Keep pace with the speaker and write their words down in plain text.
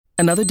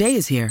Another day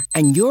is here,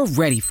 and you're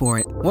ready for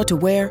it. What to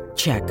wear?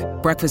 Check.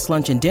 Breakfast,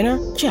 lunch, and dinner?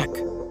 Check.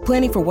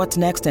 Planning for what's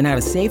next and how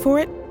to save for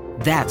it?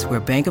 That's where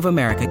Bank of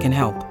America can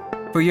help.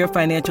 For your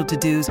financial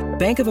to-dos,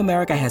 Bank of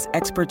America has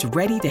experts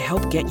ready to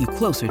help get you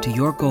closer to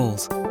your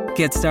goals.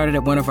 Get started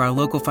at one of our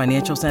local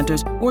financial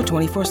centers or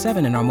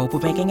 24/7 in our mobile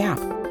banking app.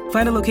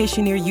 Find a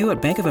location near you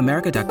at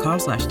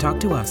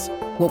bankofamerica.com/talktous.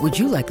 What would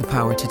you like the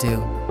power to do?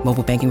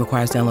 Mobile banking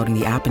requires downloading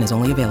the app and is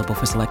only available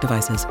for select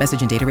devices.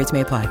 Message and data rates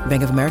may apply.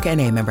 Bank of America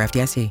N.A., member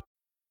FDIC.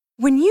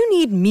 When you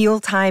need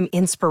mealtime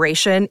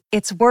inspiration,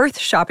 it's worth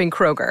shopping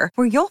Kroger,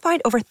 where you'll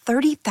find over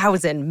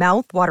 30,000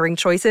 mouth-watering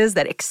choices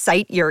that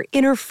excite your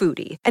inner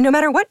foodie. And no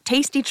matter what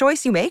tasty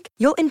choice you make,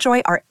 you'll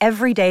enjoy our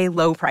everyday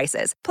low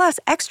prices, plus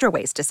extra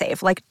ways to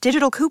save, like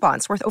digital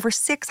coupons worth over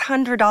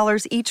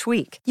 $600 each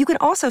week. You can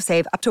also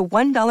save up to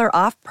 $1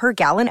 off per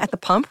gallon at the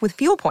pump with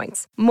fuel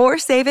points. More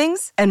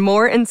savings and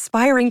more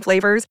inspiring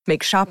flavors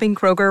make shopping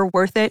Kroger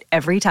worth it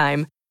every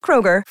time.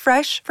 Kroger,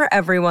 fresh for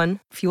everyone.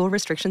 Fuel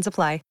restrictions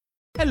apply.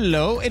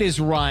 Hello, it is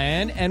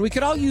Ryan, and we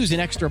could all use an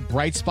extra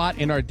bright spot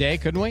in our day,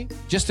 couldn't we?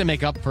 Just to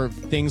make up for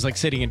things like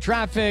sitting in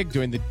traffic,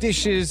 doing the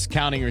dishes,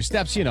 counting your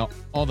steps, you know,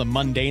 all the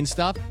mundane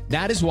stuff.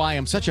 That is why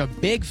I'm such a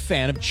big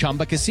fan of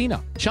Chumba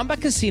Casino. Chumba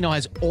Casino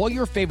has all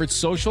your favorite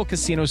social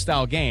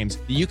casino-style games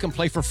that you can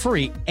play for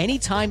free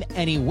anytime,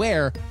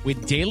 anywhere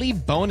with daily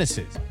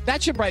bonuses.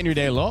 That should brighten your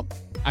day a little.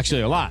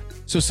 Actually, a lot.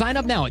 So sign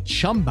up now at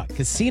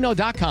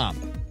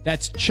ChumbaCasino.com.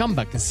 That's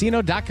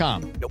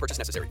ChumbaCasino.com. No purchase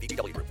necessary.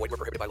 VGW Group. Void where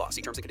prohibited by law.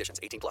 See terms and conditions.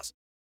 18+.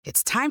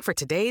 It's time for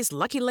today's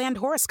Lucky Land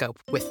horoscope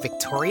with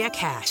Victoria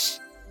Cash.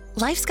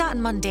 Life's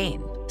gotten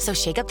mundane, so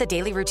shake up the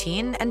daily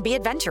routine and be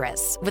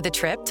adventurous with a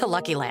trip to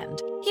Lucky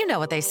Land. You know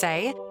what they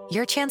say,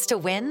 your chance to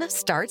win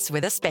starts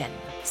with a spin.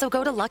 So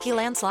go to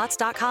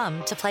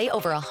LuckyLandSlots.com to play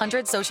over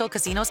 100 social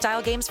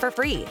casino-style games for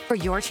free for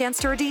your chance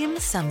to redeem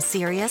some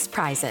serious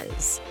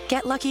prizes.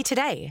 Get lucky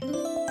today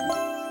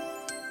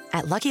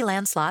at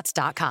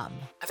LuckyLandSlots.com.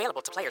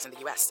 Available to players in the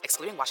U.S.,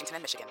 excluding Washington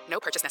and Michigan. No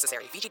purchase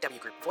necessary. VGW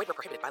Group. Void where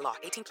prohibited by law.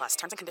 18+.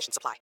 Terms and conditions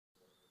apply.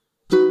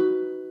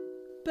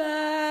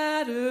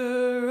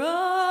 Batter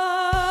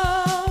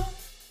up.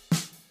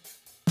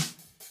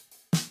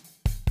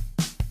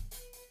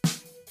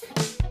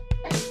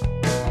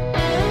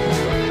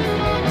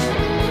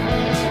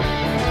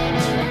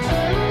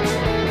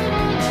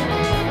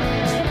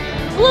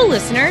 Hello,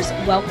 listeners.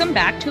 Welcome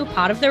back to A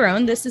Pod of Their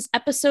Own. This is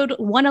episode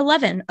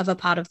 111 of A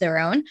Pod of Their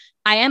Own.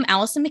 I am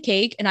Allison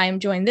McCaig, and I am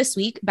joined this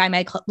week by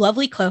my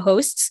lovely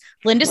co-hosts,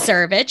 Linda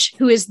Surovich,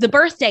 who is the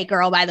birthday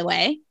girl, by the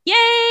way.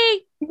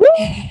 Yay!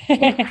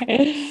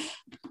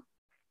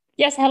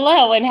 Yes,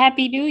 hello, and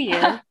Happy New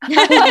Year. I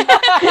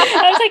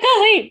was like, oh,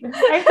 wait,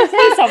 I have to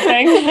say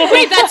something.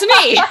 Wait, that's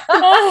me.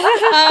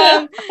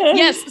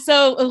 Yes,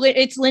 so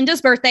it's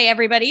Linda's birthday,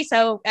 everybody.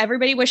 So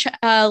everybody wish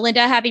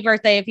Linda a happy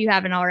birthday if you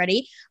haven't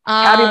already.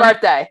 Happy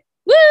birthday.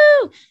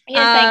 Woo!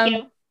 Yes, thank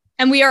you.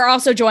 And we are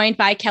also joined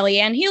by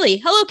Kellyanne Healy.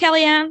 Hello,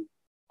 Kellyanne.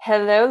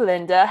 Hello,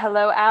 Linda.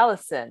 Hello,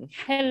 Allison.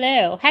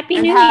 Hello.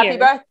 Happy New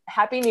Year.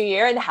 Happy New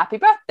Year and happy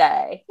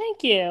birthday.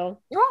 Thank you.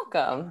 You're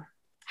welcome.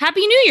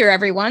 Happy New Year,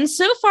 everyone.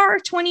 So far,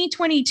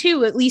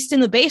 2022, at least in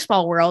the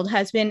baseball world,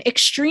 has been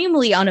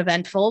extremely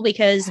uneventful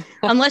because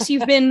unless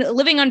you've been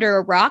living under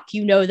a rock,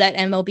 you know that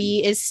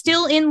MLB is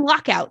still in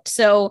lockout.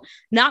 So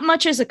not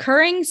much is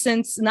occurring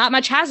not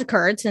much has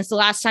occurred since the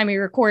last time we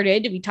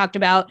recorded. We talked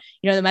about,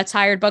 the Mets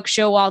hired Buck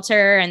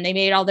Showalter and they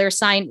made all their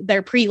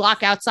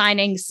pre-lockout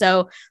signings.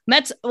 So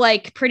Mets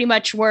pretty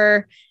much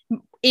were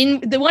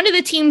one of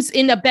the teams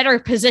in a better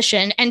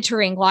position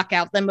entering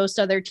lockout than most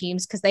other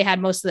teams because they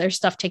had most of their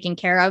stuff taken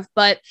care of.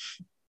 But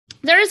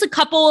there is a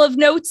couple of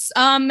notes,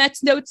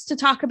 Mets notes to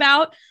talk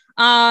about.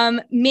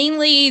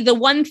 Mainly the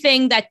one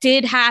thing that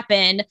did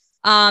happen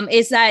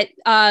is that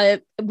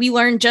we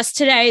learned just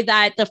today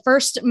that the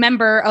first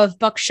member of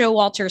Buck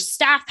Showalter's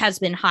staff has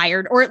been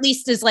hired, or at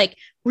least is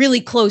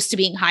really close to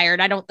being hired.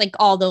 I don't think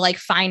all the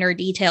finer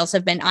details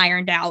have been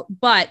ironed out,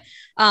 but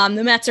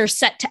the Mets are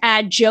set to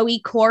add Joey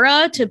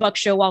Cora to Buck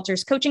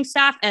Showalter's coaching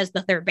staff as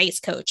the third base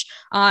coach.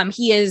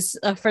 He is,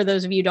 for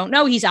those of you who don't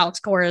know, he's Alex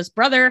Cora's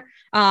brother,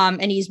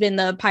 and he's been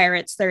the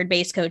Pirates' third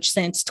base coach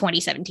since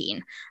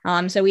 2017.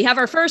 So we have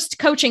our first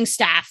coaching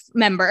staff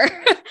member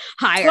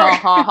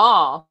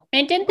hired.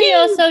 And didn't they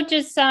also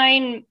just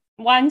sign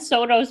Juan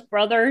Soto's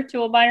brother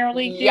to a minor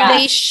league deal?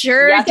 They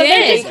sure did. So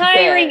they're just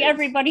hiring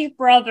everybody's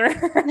brother.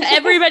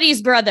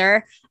 Everybody's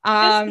brother.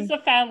 This is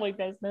a family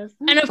business.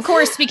 And of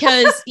course,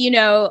 because,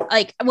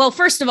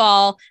 first of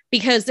all,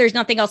 because there's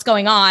nothing else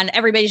going on,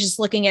 everybody's just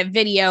looking at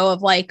video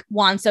of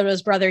Juan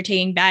Soto's brother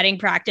taking batting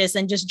practice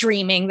and just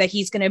dreaming that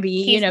he's going to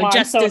be,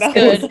 just as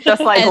good.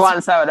 Just like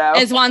Juan Soto.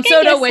 As Juan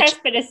Soto, which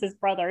Cespedes'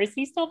 brother. Is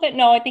he still fit?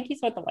 No, I think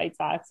he's with the White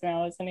Sox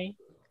now, isn't he?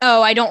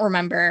 Oh, I don't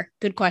remember.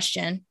 Good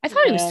question. I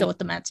thought he was still with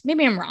the Mets.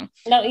 Maybe I'm wrong.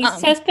 No, he's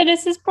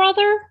Cespedes'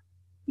 brother?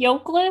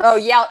 Youkilis? Oh,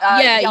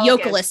 yeah.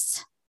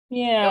 Youkilis.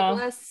 Yeah.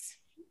 Youkilis.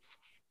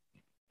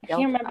 I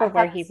can't remember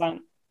where he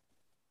went.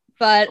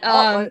 But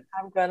I'm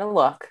going to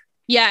look.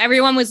 Yeah,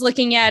 everyone was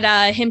looking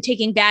at him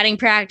taking batting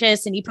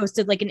practice, and he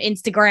posted like an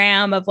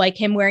Instagram of like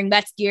him wearing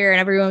Mets gear,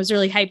 and everyone was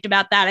really hyped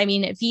about that. I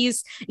mean, if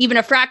he's even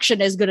a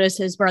fraction as good as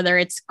his brother,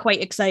 it's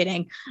quite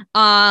exciting.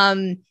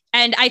 And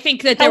I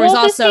think that there was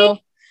also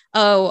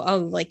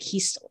like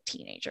he's still a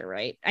teenager,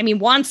 right? I mean,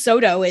 Juan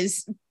Soto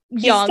is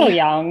young. He's still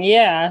young,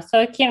 yeah. So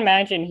I can't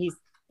imagine he's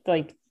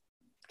like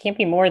can't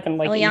be more than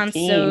like Juan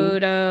 18.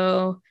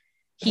 Soto.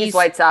 He's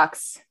White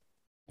Sox.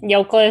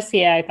 Yokeless,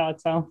 yeah, I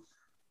thought so.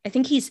 I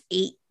think he's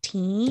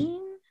 18,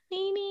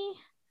 maybe.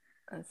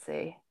 Let's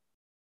see.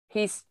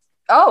 He's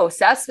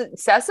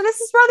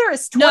Cespedes' brother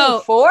is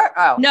 24.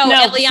 No,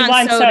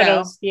 Elian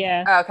Soto.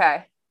 Yeah.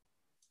 Okay.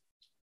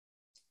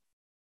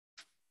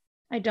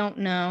 I don't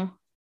know.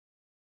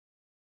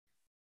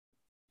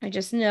 I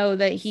just know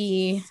that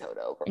he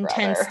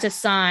intends to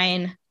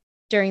sign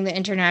during the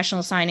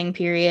international signing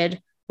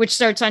period, which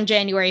starts on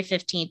January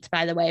 15th,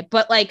 by the way.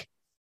 But like,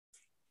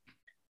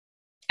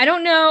 I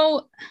don't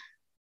know.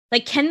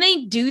 Like, can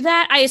they do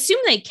that? I assume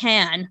they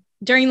can.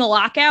 During the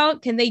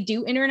lockout, can they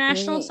do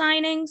international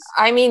signings?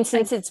 I mean,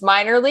 since it's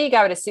minor league,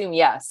 I would assume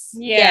yes.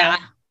 Yeah.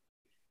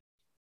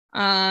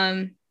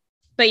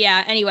 But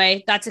yeah,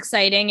 anyway, that's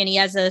exciting. And he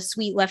has a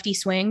sweet lefty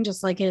swing,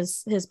 just like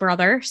his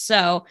brother.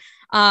 So,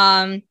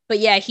 but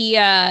yeah,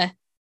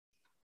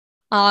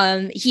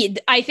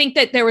 I think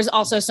that there was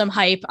also some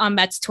hype on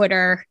Mets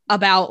Twitter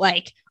about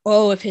like,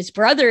 oh, if his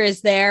brother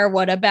is there,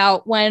 what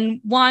about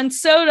when Juan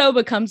Soto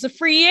becomes a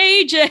free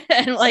agent?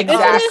 Like,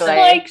 this is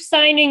like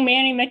signing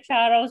Manny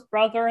Machado's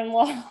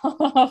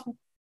brother-in-law.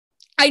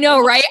 I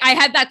know, right? I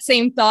had that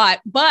same thought.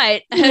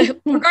 But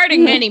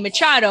regarding Manny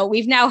Machado,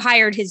 we've now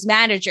hired his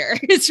manager,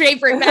 his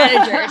favorite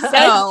manager.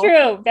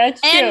 So,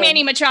 That's true. And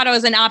Manny Machado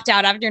is an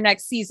opt-out after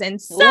next season.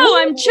 So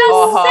I'm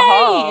just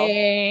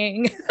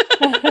saying.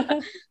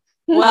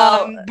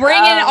 Well,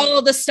 bring in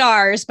all the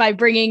stars by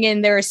bringing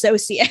in their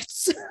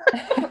associates.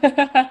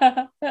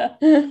 I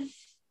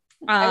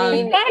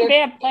mean, it's not a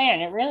bad plan.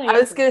 It really. I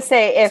was gonna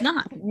say if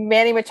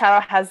Manny Machado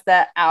has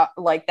that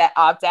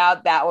opt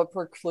out, that would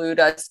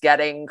preclude us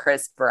getting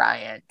Chris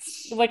Bryant,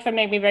 which would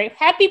make me very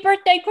happy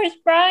birthday, Chris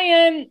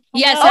Bryant.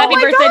 Yes, happy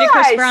birthday to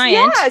Chris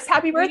Bryant. Yes,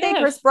 happy birthday,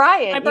 Chris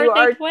Bryant. My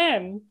birthday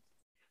twin.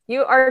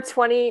 You are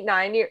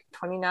 29. You're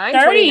 29.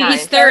 30. 29.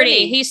 He's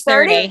 30. He's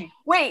 30.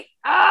 Wait.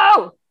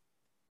 Oh.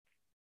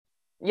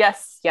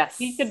 Yes.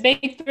 He's the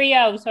big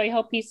 3-0, so I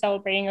hope he's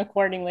celebrating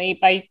accordingly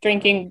by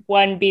drinking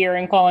one beer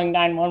and calling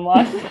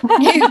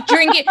 911.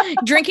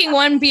 drinking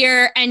one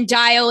beer and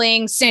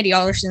dialing Sandy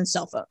Alderson's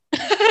cell phone.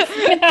 Sorry,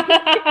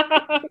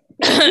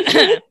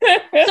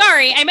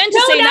 I meant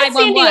to say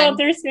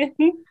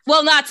 911.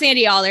 Well, not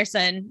Sandy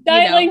Alderson.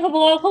 Dialing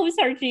who's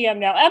our GM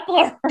now?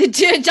 Epler.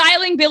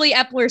 Dialing Billy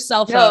Epler's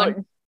cell phone.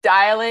 No,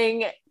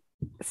 dialing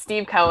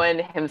Steve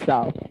Cohen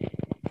himself.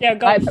 Yeah,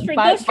 go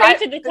straight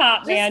to the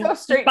top, man. Go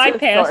straight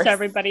bypass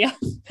everybody else.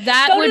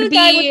 That would be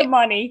guy with the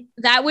money.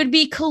 That would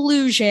be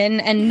collusion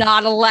and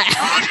not allowed.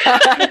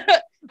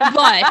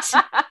 But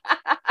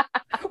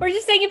we're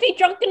just saying if he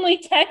drunkenly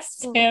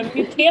texts him,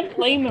 you can't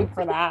blame him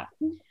for that.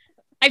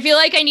 I feel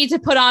like I need to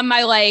put on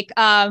my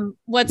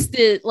what's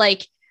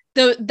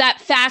that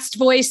fast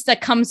voice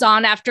that comes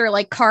on after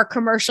like car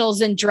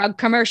commercials and drug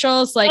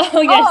commercials. Like, this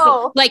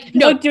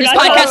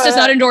podcast does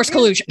not endorse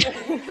collusion.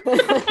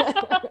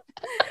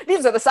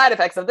 These are the side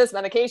effects of this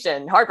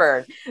medication: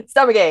 heartburn,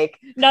 stomachache,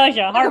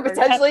 nausea, heartburn,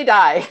 potentially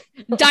die.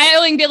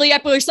 Dialing Billy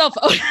Epler's cell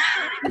phone.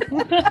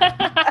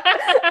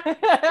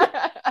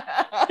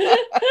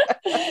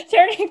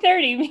 Turning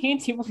 30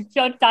 means you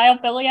don't dial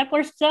Billy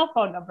Epler's cell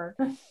phone number.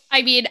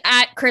 I mean,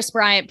 at Chris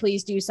Bryant,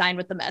 please do sign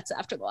with the Mets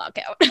after the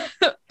lockout.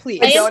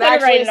 Please. Don't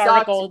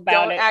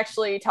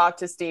actually talk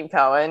to Steve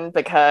Cohen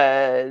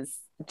because.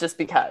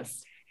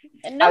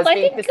 No, I was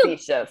being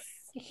facetious.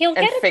 He'll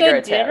get a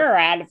good dinner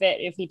out of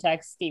it if he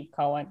texts Steve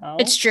Cohen. No?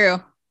 It's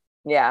true.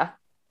 Yeah.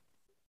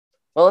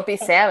 Will it be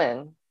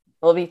salmon?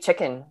 Will it be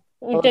chicken?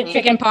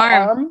 Chicken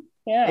parm.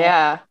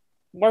 Yeah.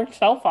 Worked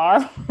so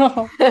far.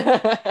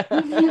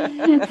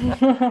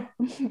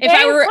 If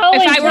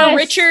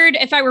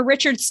I were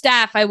Richard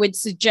Staff, I would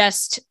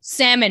suggest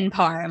salmon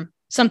parm,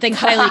 something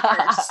highly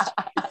cursed.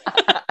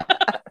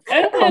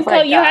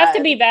 You have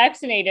to be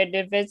vaccinated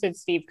to visit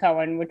Steve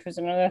Cohen, which was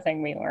another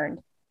thing we learned.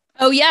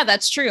 Oh yeah,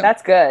 that's true.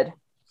 That's good.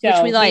 Which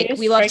we like.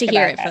 We love to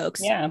hear it,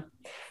 folks. Yeah.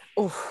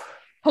 Oof.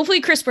 Hopefully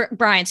Chris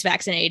Bryant's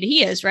vaccinated.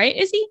 He is, right?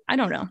 Is he? I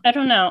don't know. I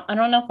don't know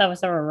if that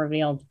was ever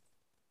revealed.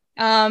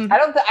 I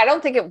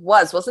don't think it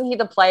was. Wasn't he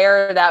the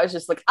player that was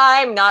just like,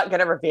 I'm not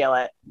gonna reveal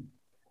it?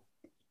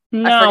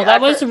 No, that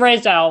was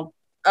Rizzo.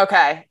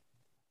 Okay.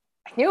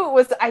 I knew it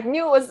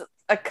was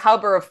a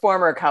Cub or a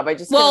former Cub. I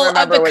just couldn't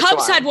remember which one. The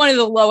Cubs had one of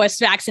the lowest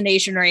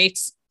vaccination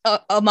rates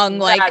among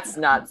that's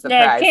not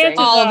surprising.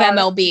 All of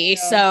MLB.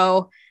 Yeah.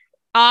 So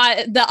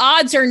the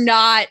odds are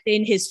not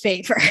in his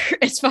favor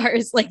as far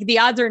as the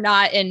odds are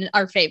not in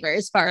our favor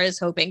as far as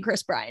hoping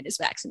Chris Bryant is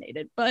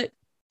vaccinated, but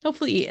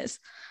hopefully he is.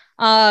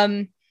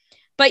 But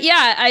but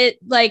yeah, I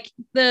like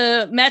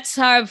the Mets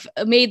have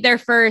made their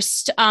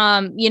first,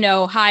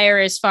 hire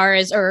as far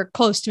as, or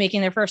close to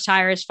making their first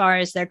hire as far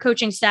as their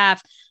coaching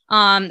staff.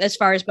 As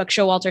far as Buck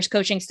Showalter's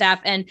coaching staff.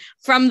 And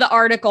from the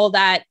article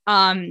that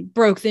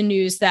broke the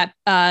news that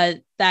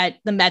that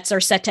the Mets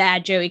are set to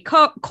add Joey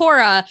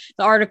Cora,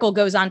 the article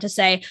goes on to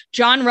say,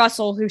 John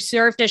Russell, who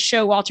served as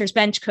Showalter's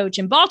bench coach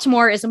in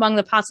Baltimore, is among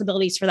the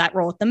possibilities for that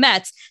role at the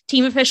Mets.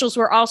 Team officials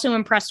were also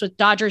impressed with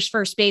Dodgers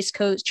first base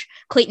coach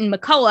Clayton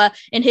McCullough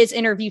in his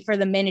interview for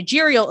the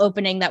managerial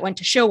opening that went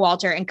to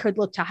Showalter and could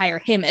look to hire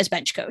him as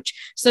bench coach.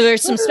 So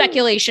there's some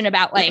speculation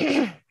about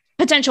like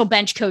potential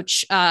bench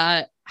coach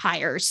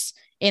hires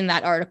in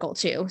that article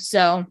too.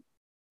 So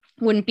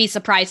wouldn't be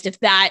surprised if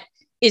that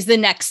is the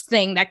next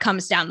thing that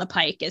comes down the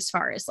pike as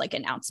far as like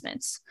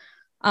announcements.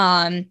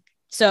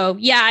 So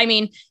yeah, I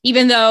mean,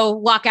 even though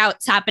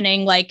lockout's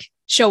happening, like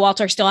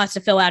Showalter still has to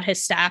fill out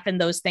his staff,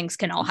 and those things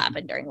can all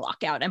happen during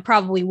lockout and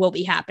probably will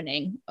be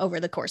happening over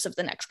the course of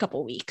the next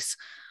couple weeks.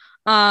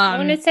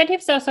 And it said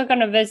he's also going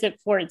to visit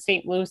Fort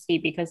St. Lucie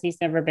because he's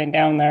never been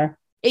down there.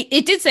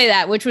 It did say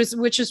that, which was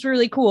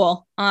really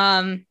cool.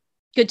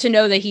 Good to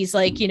know that he's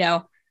like,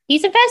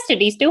 he's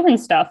invested. He's doing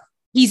stuff.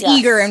 He's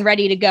eager and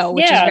ready to go,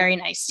 which is very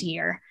nice to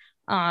hear.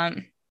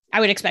 I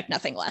would expect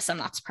nothing less. I'm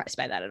not surprised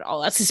by that at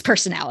all. That's his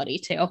personality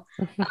too.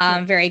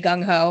 Very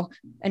gung-ho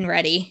and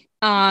ready.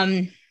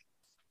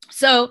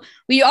 So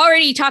we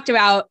already talked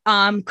about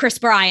Chris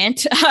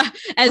Bryant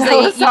as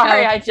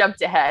I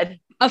jumped ahead.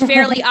 A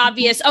fairly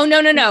obvious. Oh, no.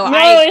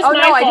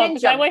 I didn't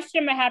jump. I wished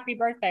him a happy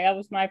birthday. That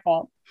was my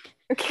fault.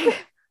 Okay.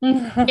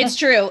 It's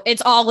true.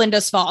 It's all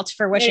Linda's fault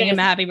for wishing him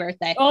a happy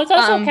birthday. Oh, it's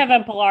also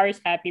Kevin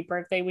Pillar's happy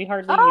birthday. We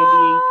hardly knew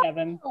you,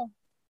 Kevin.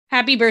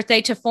 Happy birthday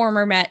to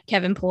former Met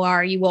Kevin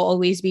Pillar. You will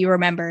always be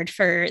remembered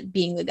for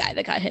being the guy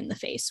that got hit in the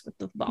face with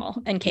the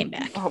ball and came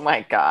back. Oh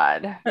my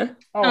God.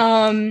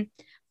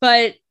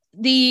 But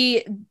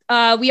we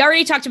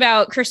already talked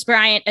about Chris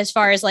Bryant as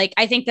far as like,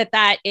 I think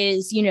that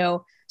is,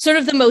 sort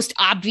of the most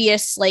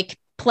obvious like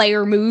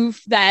player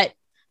move that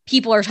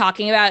people are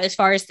talking about as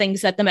far as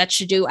things that the Mets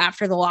should do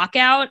after the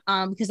lockout,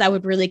 because that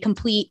would really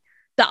complete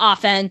the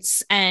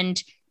offense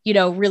and,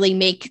 really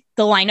make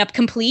the lineup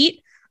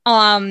complete.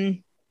 But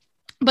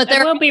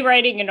I will be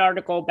writing an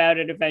article about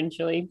it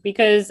eventually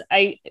because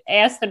I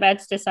asked the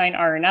Mets to sign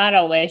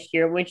Arenado last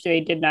year, which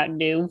they did not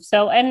do.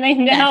 So, and they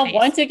now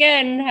once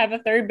again have a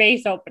third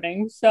base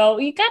opening. So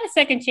you got a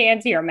second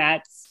chance here,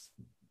 Mets.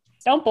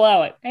 Don't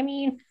blow it. I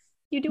mean,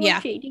 you do with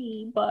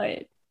JD,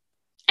 but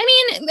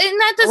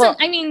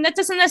that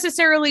doesn't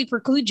necessarily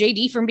preclude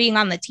JD from being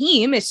on the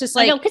team. It's just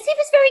like, because he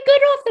was very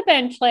good off the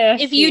bench last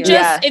year.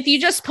 If you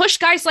just push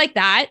guys like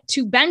that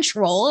to bench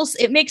roles,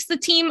 it makes the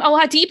team a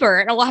lot deeper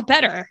and a lot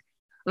better.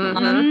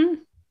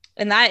 And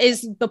that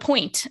is the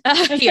point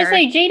here. Just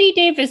like JD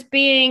Davis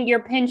being your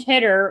pinch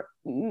hitter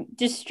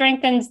just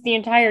strengthens the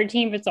entire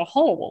team as a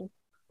whole.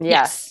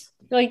 Yes.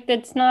 Like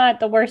that's not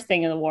the worst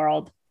thing in the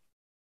world.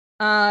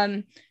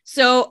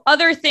 So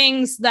other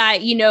things that,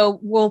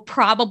 will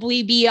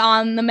probably be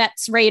on the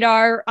Mets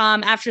radar,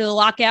 after the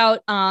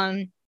lockout,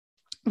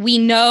 we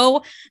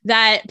know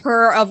that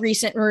per a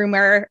recent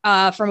rumor,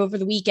 from over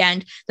the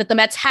weekend, that the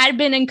Mets had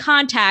been in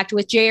contact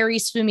with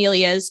Jeurys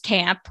Familia's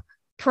camp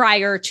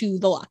prior to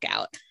the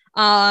lockout.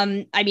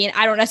 I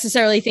don't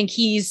necessarily think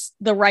he's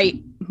the right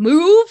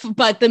move,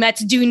 but the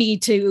Mets do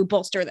need to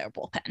bolster their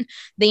bullpen.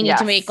 They need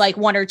to make like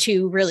one or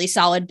two really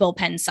solid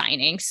bullpen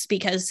signings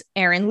because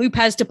Aaron Loup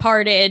has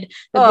departed,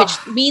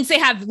 which means they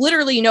have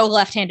literally no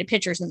left-handed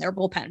pitchers in their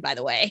bullpen, by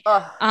the way.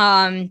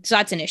 So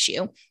that's an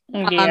issue.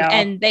 You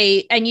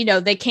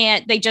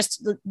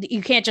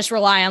can't just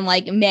rely on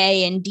like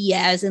May and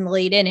Diaz in the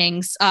late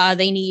innings.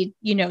 They need,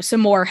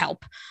 some more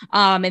help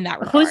in that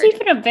regard. Who's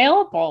even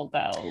available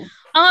though?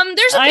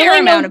 There's a fair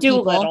amount of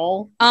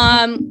people.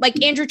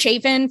 Like Andrew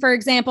Chafin, for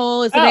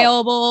example, is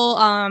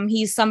available.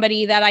 He's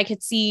somebody that I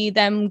could see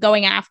them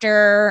going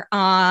after.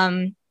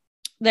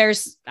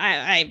 There's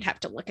I'd have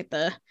to look at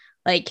the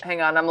hang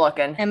on, I'm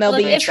looking.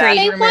 MLB trade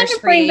rumors. They want to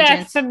bring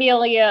back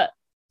Familia.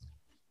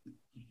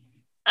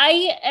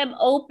 I am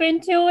open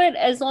to it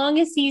as long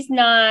as he's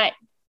not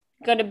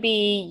going to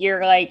be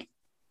your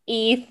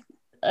eighth,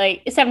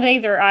 seventh,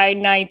 eighth, or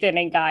ninth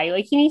inning guy.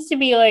 Like he needs to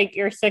be like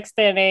your sixth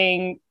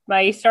inning.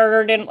 My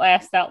starter didn't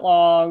last that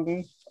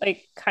long,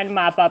 kind of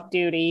mop up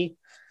duty.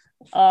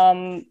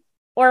 Or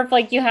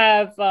if you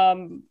have,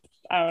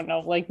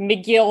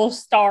 McGill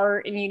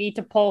start and you need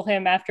to pull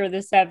him after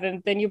the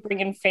seventh, then you bring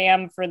in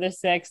Pham for the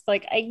sixth.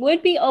 I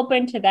would be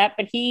open to that,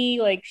 but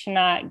he should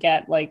not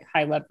get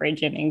high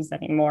leverage innings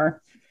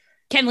anymore.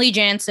 Kenley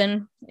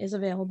Jansen is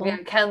available.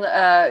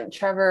 Yeah,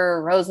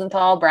 Trevor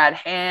Rosenthal, Brad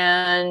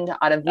Hand,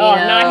 Ottavino. Oh,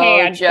 not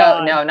Hand.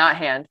 No, not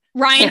Hand.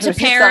 Ryan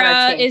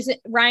Tepera is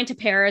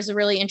a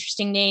really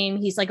interesting name.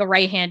 He's a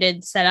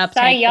right-handed setup.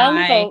 Cy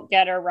Young vote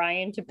getter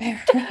Ryan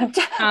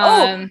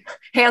Tepera.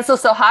 Hansel's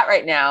so hot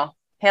right now.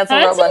 Hansel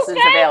Robles is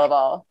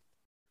available.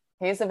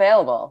 He's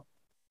available.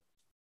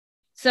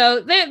 So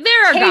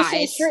there are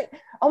guys.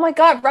 Oh my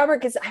God,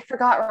 I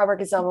forgot Robert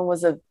Gsellman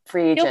was a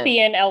free agent. He'll be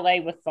in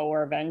LA with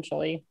Thor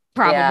eventually.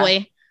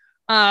 Probably.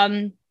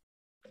 Yeah.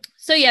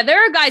 So yeah,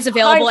 there are guys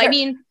available. I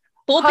mean,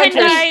 bullpen Hunter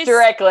guys.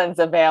 Strickland's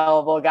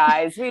available,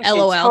 guys. We should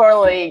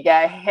totally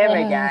get him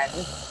again.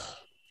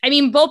 I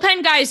mean,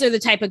 bullpen guys are the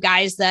type of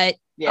guys that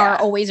are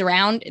always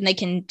around and they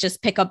can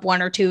just pick up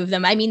one or two of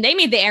them. I mean, they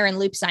made the Aaron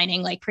Loop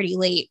signing like pretty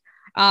late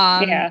in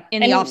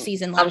the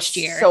offseason last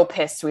year. I'm so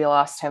pissed we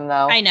lost him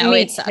though. I know,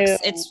 it sucks. Too.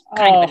 It's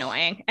kind of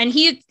annoying. And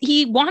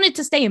he wanted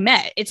to stay a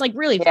Met. It's like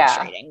really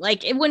frustrating.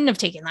 Like it wouldn't have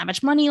taken that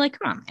much money. Like,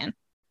 come on, man.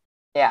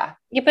 Yeah.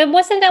 Yeah, but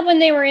wasn't that when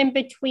they were in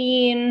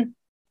between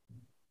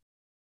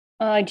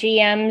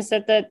GMs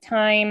at the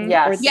time?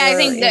 Yes. Yeah, I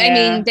think I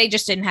mean they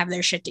just didn't have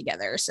their shit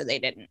together, so they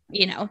didn't,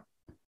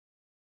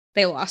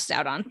 they lost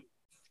out on.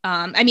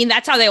 I mean,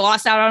 that's how they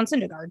lost out on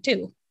Syndergaard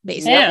too,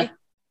 basically.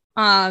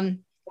 Yeah.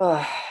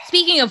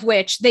 Speaking of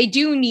which, they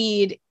do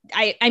need.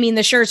 I mean,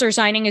 the Scherzer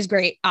signing is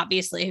great,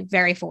 obviously,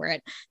 very for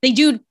it. They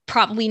do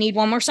probably need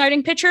one more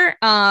starting pitcher,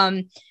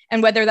 and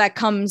whether that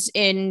comes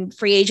in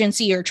free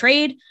agency or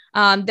trade.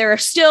 There are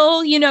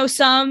still,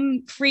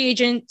 some free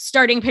agent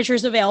starting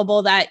pitchers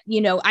available that,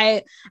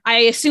 I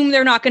assume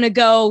they're not going to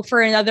go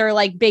for another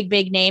like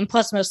big name.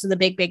 Plus, most of the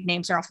big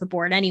names are off the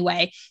board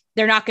anyway.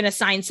 They're not going to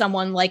sign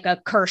someone like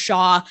a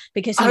Kershaw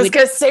because I was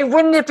going to say,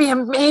 wouldn't it be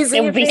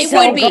amazing?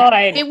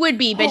 It would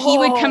be, but he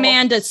would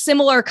command a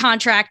similar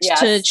contract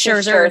to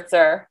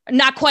Scherzer.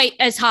 Not quite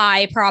as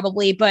high,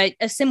 probably, but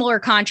a similar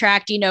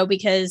contract,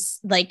 because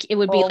like it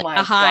would be like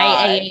a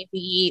high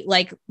AAV,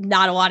 like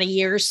not a lot of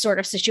years sort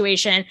of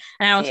situation.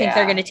 And I don't think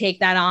they're going to take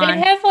that on.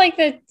 They have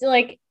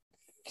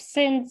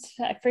since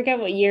I forget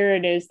what year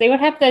it is, they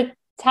would have the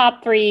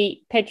top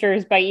 3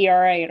 pitchers by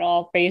ERA in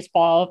all of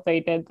baseball if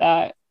they did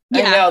that.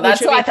 Yeah, I know,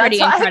 that's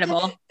pretty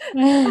incredible.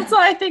 That's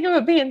why I think it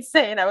would be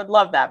insane. I would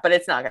love that, but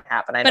it's not going to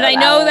happen. I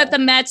know that the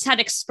Mets had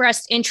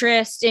expressed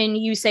interest in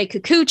Yusei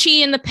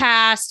Kikuchi in the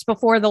past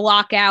before the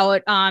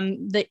lockout.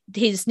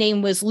 His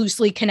name was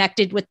loosely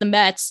connected with the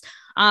Mets.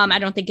 I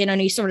don't think in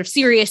any sort of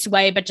serious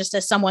way, but just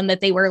as someone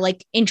that they were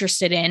like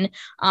interested in.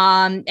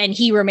 And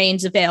he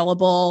remains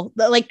available,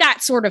 like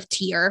that sort of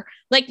tier,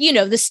 like,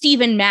 the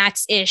Steven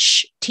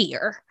Matz-ish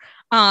tier.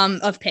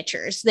 Of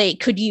pitchers. They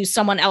could use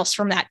someone else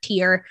from that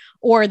tier,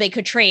 or they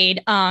could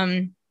trade.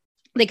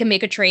 They can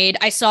make a trade.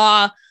 I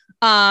saw,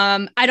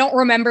 I don't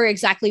remember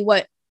exactly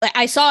what,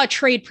 I saw a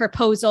trade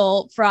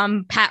proposal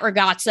from Pat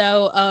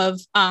Ragazzo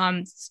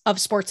of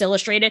Sports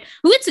Illustrated,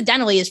 who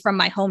incidentally is from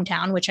my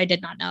hometown, which I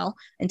did not know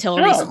until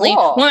recently.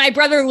 Cool. Well, my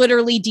brother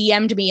literally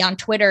DM'd me on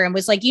Twitter and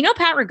was like,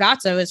 Pat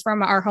Ragazzo is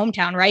from our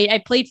hometown, right? I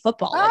played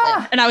football with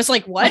him. And I was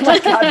like, what? Oh my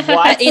God,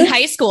 what? In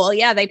high school.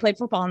 Yeah, they played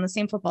football on the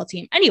same football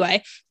team.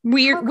 Anyway,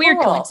 weird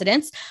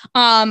coincidence.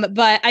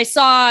 But I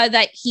saw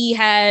that he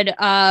had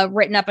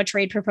written up a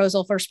trade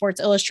proposal for Sports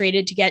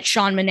Illustrated to get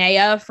Sean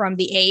Manaea from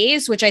the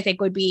A's, which I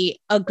think would be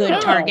a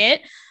good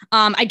target.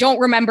 I don't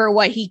remember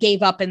what he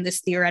gave up in this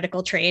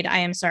theoretical trade. I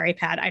am sorry,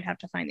 Pat. I'd have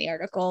to find the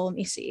article. Let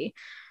me see.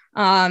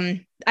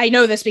 I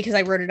know this because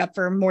I wrote it up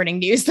for morning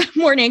news that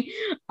morning.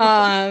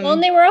 Well,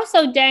 and they were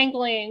also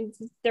dangling.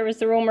 There was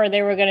the rumor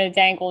they were going to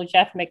dangle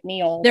Jeff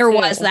McNeil. There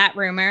was that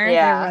rumor.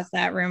 Yeah. There was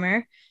that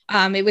rumor.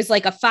 It was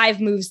like a 5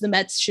 moves the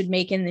Mets should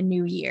make in the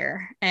new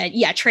year.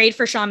 Trade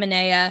for Sean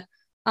Manaea.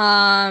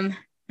 And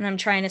I'm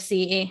trying to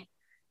see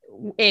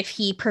if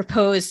he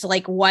proposed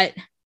like what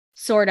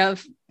sort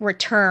of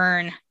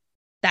return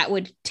that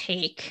would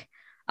take.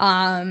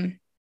 I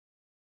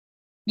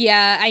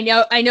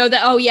know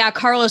that.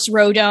 Carlos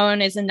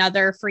Rodon is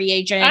another free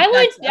agent. I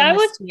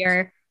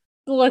would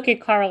look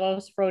at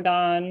Carlos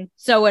Rodon.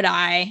 So would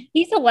I.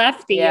 He's a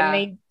lefty. Yeah.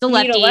 And the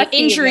lefty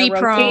injury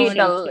prone.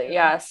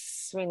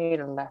 Yes, we need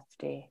a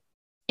lefty.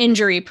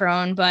 Injury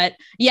prone, but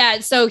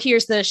so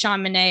here's the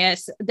Sean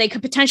Manaea. They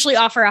could potentially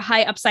offer a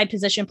high upside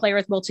position player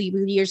with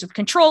multiple years of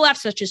control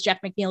left, such as Jeff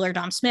McNeil or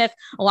Dom Smith,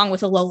 along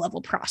with a low level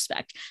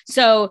prospect.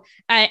 So,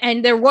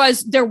 and there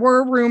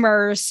were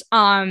rumors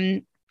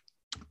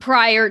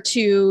prior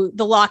to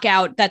the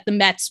lockout that the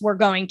Mets were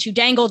going to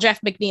dangle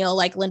Jeff McNeil,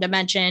 like Linda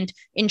mentioned,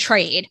 in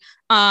trade.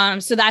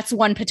 So that's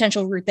one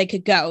potential route they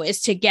could go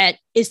is to get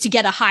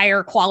a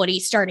higher quality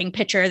starting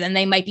pitcher than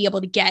they might be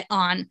able to get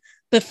on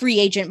the free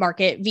agent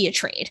market via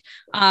trade.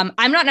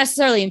 I'm not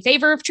necessarily in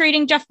favor of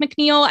trading Jeff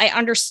McNeil. I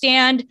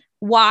understand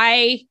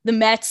why the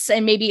Mets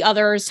and maybe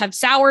others have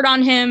soured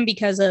on him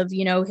because of,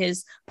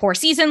 his poor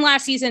season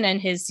last season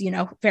and his,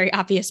 very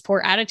obvious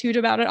poor attitude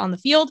about it on the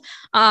field.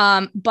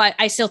 But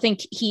I still think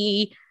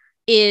that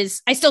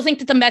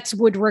the Mets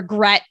would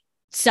regret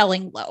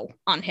selling low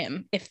on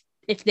him if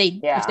they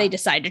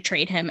decide to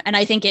trade him. And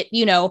I think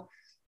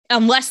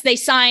unless they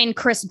sign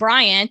Chris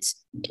Bryant,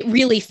 it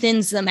really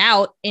thins them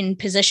out in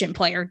position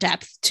player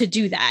depth to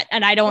do that.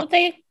 And I don't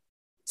they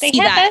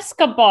have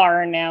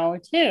Escobar now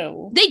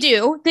too. They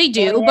do.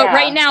 But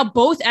right now,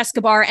 both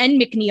Escobar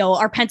and McNeil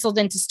are penciled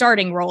into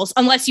starting roles,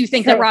 unless you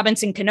think that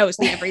Robinson Cano is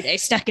the everyday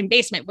second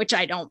baseman, which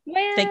I don't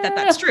think that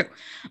that's true.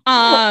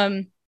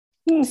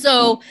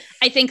 So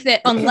I think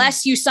that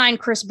unless you sign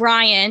Chris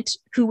Bryant,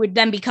 who would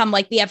then become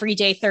like the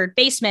everyday third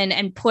baseman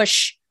and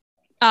push,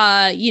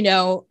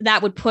 that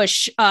would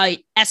push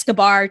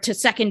Escobar to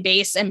second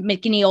base and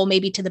McNeil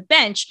maybe to the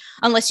bench.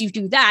 Unless you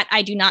do that,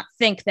 I do not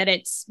think that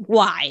it's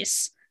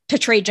wise to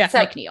trade Jeff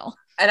McNeil.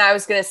 And I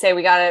was going to say,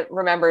 we got to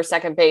remember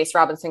second base,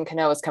 Robinson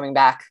Cano is coming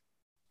back.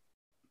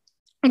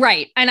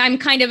 Right. And I'm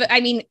kind of,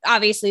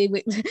 obviously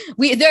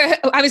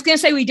I was going to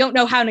say, we don't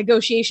know how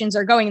negotiations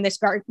are going in this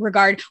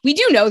regard. We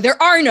do know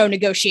there are no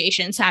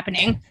negotiations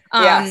happening.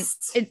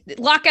 Yes.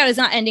 Lockout is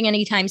not ending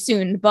anytime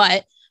soon,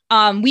 but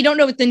we don't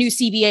know what the new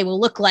CBA will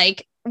look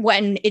like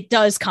when it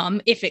does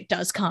come, if it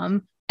does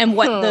come, and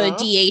what the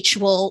DH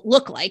will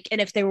look like. And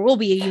if there will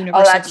be a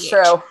universal DH. That's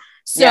true.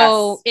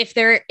 So if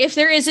there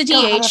is a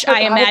DH,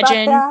 I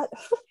imagine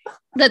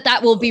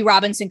that will be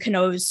Robinson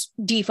Cano's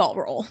default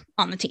role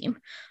on the team.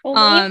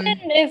 Well,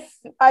 even if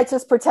I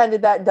just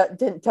pretended that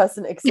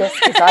doesn't exist,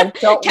 because I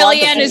don't.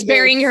 Kellyanne is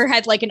burying her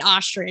head like an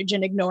ostrich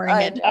and ignoring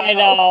it. I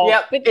know.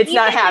 Yep, but it's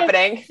not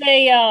happening.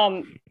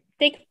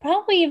 They could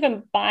probably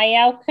even buy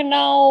out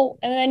Cano,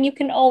 and then you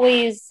can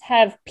always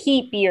have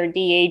Pete be your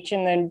DH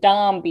and then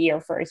Dom be your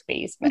first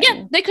baseman.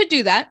 Yeah, they could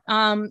do that.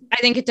 I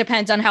think it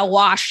depends on how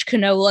washed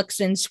Cano looks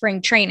in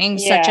spring training,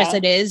 such as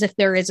it is, if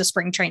there is a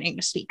spring training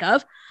to speak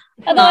of.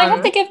 Although I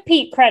have to give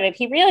Pete credit,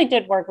 he really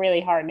did work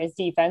really hard in his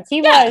defense.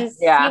 He was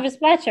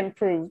much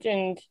improved,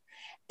 and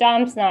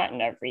Dom's not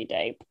an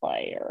everyday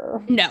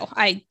player. No,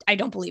 I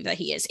don't believe that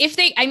he is. If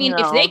they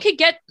could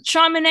get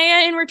Sean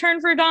Manaea in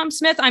return for Dom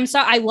Smith, I'm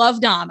sorry. I love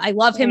Dom. I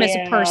love him as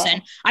a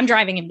person. I'm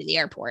driving him to the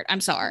airport.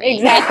 I'm sorry.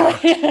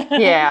 Exactly.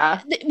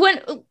 Yeah.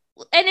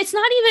 And it's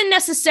not even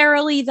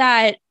necessarily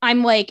that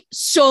I'm like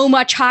so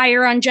much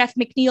higher on Jeff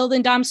McNeil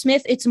than Dom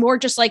Smith. It's more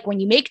just like when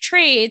you make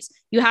trades,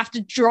 you have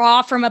to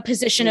draw from a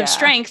position of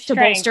strength to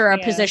bolster a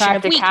position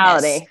of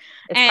weakness.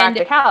 It's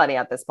practicality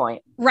at this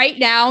point. Right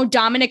now,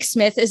 Dominic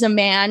Smith is a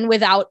man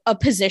without a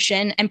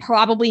position and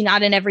probably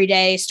not an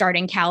everyday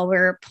starting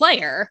caliber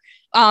player.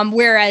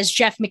 Whereas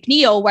Jeff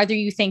McNeil, whether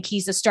you think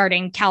he's a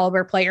starting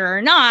caliber player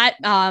or not,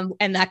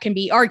 and that can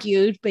be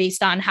argued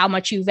based on how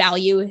much you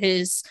value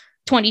his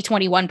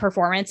 2021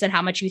 performance and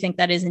how much you think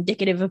that is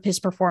indicative of his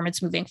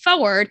performance moving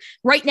forward.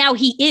 Right now,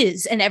 he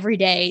is an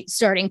everyday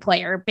starting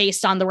player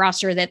based on the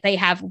roster that they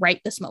have right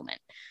this moment.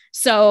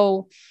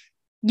 So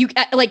you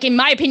in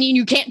my opinion,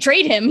 you can't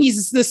trade him.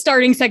 He's the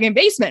starting second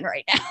baseman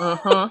right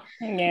now.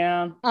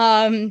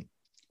 Yeah.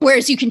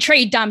 Whereas you can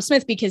trade Dom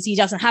Smith because he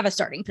doesn't have a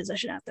starting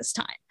position at this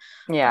time.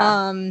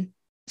 Yeah.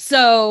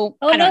 So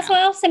that's what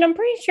else. And I'm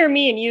pretty sure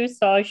me and you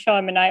saw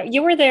Sean Manaea.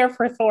 You were there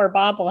for Thor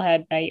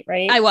bobblehead night,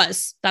 right? I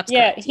was. That's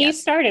correct. He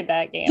started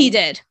that game. He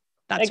did.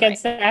 That's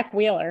against Zach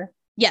Wheeler.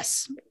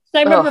 Yes. So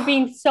I remember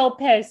being so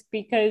pissed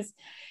because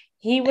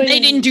they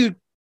didn't do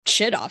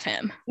shit off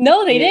him.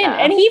 No, they didn't.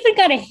 And he even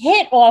got a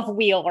hit off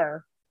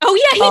Wheeler. Oh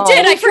yeah, he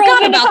did. I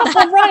forgot about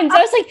that. Runs.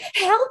 I was like,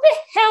 how the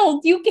hell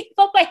do you give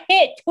up a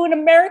hit to an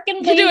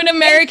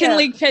American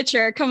League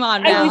pitcher? Come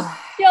on, now. I was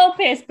so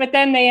pissed, but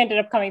then they ended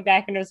up coming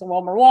back and it was a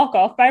Wilmer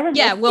walk-off. But I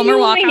remember Wilmer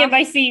walk-off in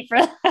my seat for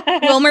that.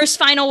 Wilmer's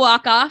final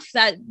walk-off.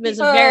 That was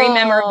a very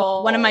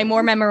memorable, one of my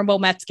more memorable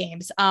Mets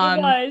games. It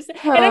was.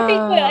 And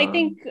I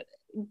think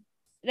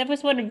that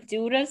was one of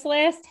Duda's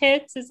last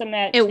hits as a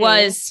Met. It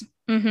was.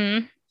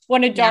 Mm-hmm.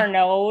 One of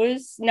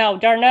Darno's. No,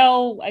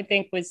 Darno, I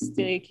think,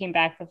 came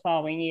back the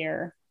following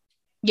year.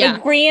 Yeah.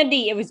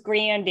 It was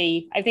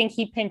Grandy. I think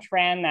he pinch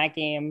ran that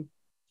game.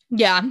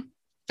 Yeah.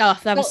 Oh,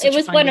 that was such it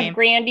was a fun one game. Of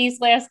Grandy's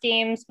last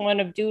games,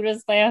 one of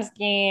Duda's last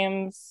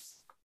games.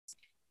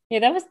 Yeah,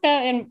 that was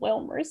that and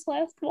Wilmer's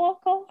last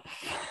walk-off.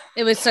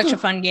 It was such a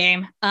fun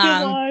game.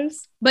 It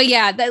was. But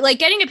yeah,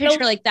 getting a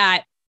pitcher like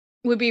that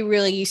would be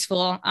really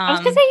useful. I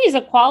was gonna say he's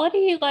a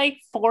quality 4th,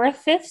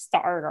 5th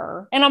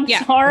starter. And I'm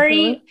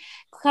sorry. Mm-hmm.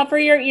 Cover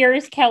your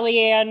ears,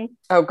 Kellyanne.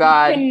 Oh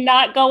God. You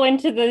cannot go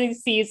into the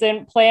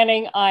season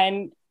planning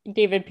on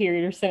David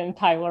Peterson and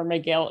Tyler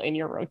McGill in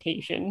your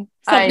rotation.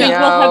 Something will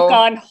have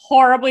gone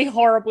horribly,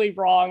 horribly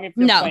wrong if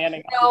you're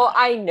planning on that.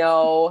 I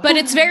know. But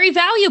it's very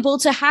valuable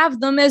to have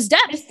them as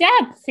depth. As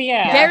depth,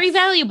 yeah. Very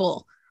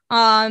valuable.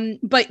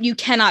 But you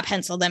cannot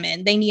pencil them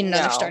in. They need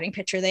another starting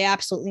pitcher. They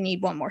absolutely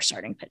need one more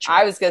starting pitcher.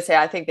 I was gonna say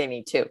I think they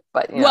need two,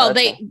 but they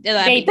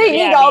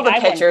need all the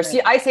pitchers.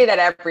 I say that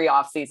every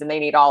offseason. They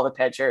need all the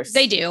pitchers.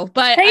 They do,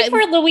 but trade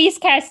for Luis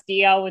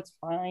Castillo. It's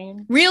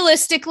fine.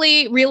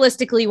 Realistically,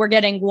 we're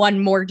getting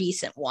one more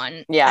decent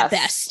one at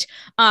best.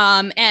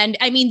 And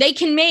I mean they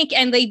can make,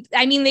 and they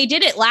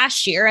did it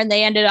last year, and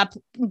they ended up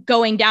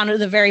going down to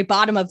the very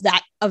bottom of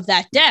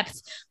that depth.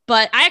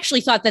 But I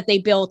actually thought that they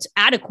built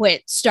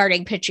adequate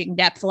starting pitching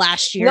depth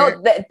last year.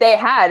 No, they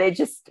had. It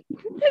just,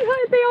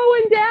 they all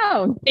went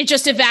down. It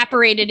just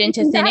evaporated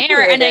into thin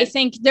air. And I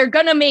think they're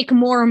going to make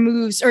more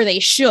moves, or they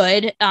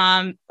should,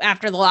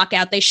 after the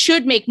lockout. They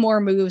should make more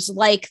moves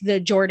like the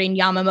Jordan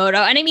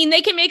Yamamoto. And I mean,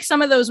 they can make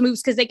some of those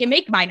moves because they can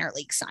make minor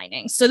league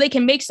signings. So they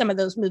can make some of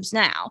those moves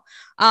now.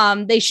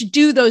 They should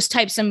do those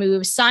types of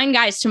moves, sign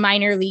guys to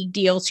minor league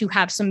deals who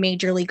have some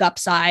major league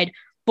upside,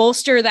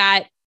 bolster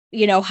that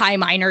high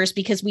minors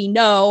because we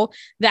know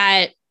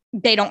that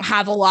they don't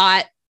have a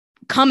lot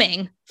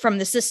coming from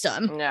the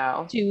system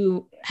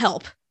to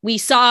help. We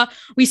saw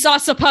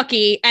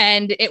Sapucky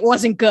and it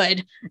wasn't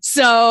good.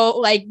 So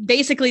like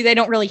basically they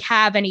don't really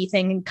have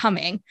anything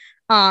coming.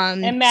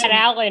 And Matt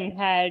Allen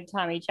had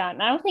Tommy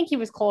John. I don't think he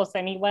was close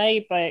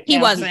anyway, but he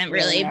wasn't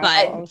really.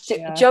 But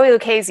Joey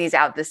Lucchese's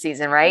out this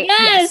season, right?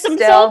 Yes, I'm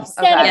so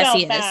upset about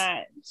yes,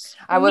 that.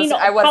 I wasn't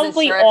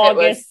probably sure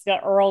August, if it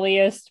was the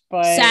earliest,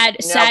 but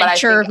sad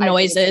chirp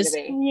noises.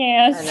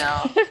 Yes, I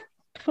know.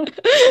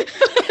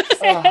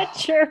 Sad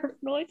chirp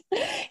noise.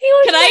 Can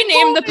I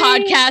name the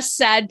podcast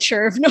 "Sad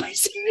Chirp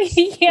Noises"?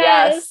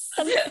 Yes.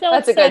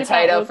 That's a good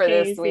title for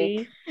this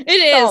week. It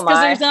is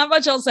because there's not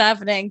much else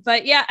happening.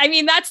 But yeah, I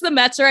mean that's the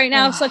Mets right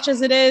now, such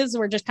as it is.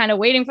 We're just kind of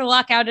waiting for the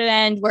lockout to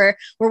end. We're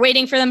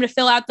waiting for them to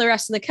fill out the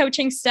rest of the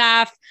coaching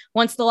staff.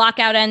 Once the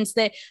lockout ends,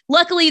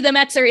 luckily the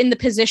Mets are in the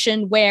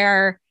position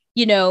where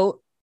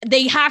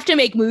they have to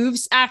make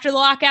moves after the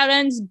lockout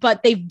ends,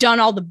 but they've done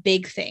all the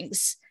big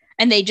things.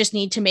 And they just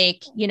need to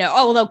make,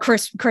 although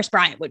Chris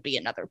Bryant would be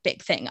another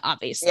big thing,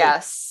 obviously.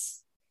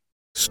 Yes.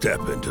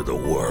 Step into the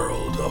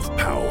world of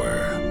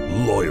power,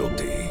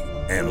 loyalty,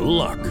 and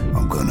luck.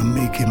 I'm going to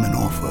make him an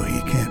offer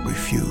he can't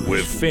refuse.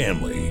 With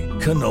family,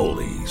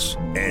 cannolis,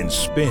 and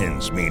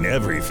spins mean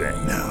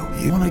everything. Now,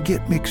 you want to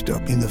get mixed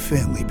up in the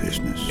family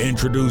business.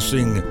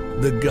 Introducing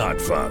The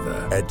Godfather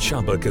at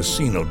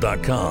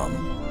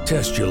ChumbaCasino.com.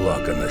 Test your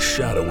luck in the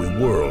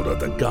shadowy world of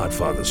The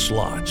Godfather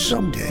slot.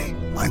 Someday,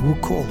 I will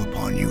call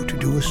upon you to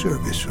do a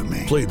service for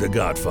me. Play The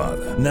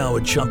Godfather, now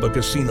at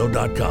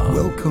ChumbaCasino.com.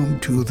 Welcome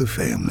to the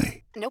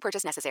family. No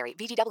purchase necessary.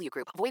 VGW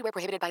Group. Void where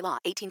prohibited by law.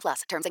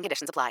 18+. Terms and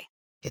conditions apply.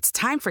 It's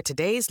time for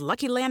today's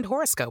Lucky Land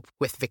horoscope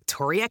with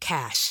Victoria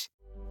Cash.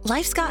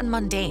 Life's gotten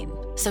mundane,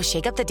 so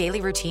shake up the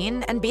daily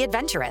routine and be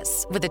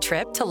adventurous with a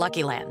trip to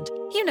Lucky Land.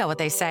 You know what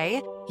they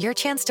say. Your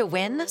chance to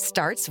win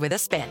starts with a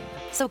spin.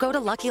 So go to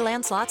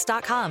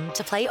LuckyLandSlots.com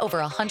to play over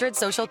 100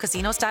 social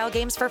casino-style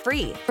games for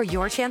free for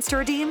your chance to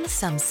redeem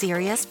some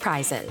serious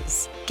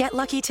prizes. Get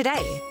lucky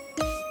today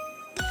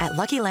at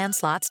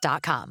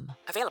LuckyLandSlots.com.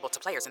 Available to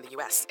players in the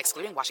U.S.,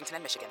 excluding Washington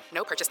and Michigan.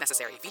 No purchase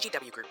necessary.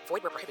 VGW Group.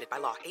 Void where prohibited by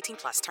law.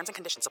 18+. Terms and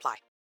conditions apply.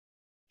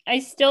 I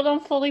still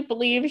don't fully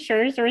believe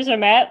Scherzer's a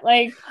Met.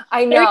 Like,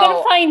 I know they're going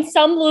to find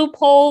some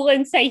loophole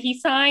and say he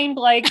signed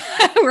like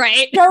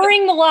right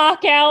during the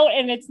lockout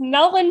and it's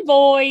null and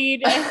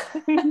void.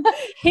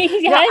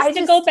 He has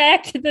to go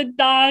back to the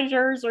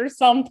Dodgers or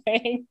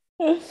something.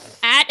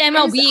 At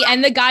MLB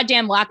and the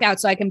goddamn lockout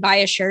so I can buy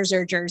a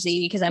Scherzer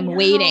jersey because I'm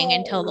waiting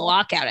until the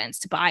lockout ends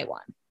to buy one.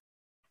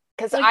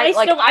 Because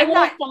I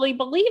won't fully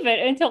believe it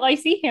until I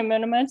see him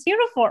in a Mets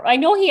uniform. I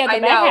know he had the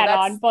Met hat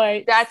on,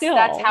 but that's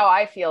how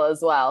I feel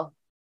as well.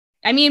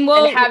 I mean,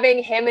 and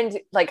having him and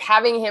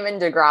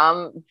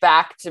DeGrom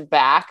back to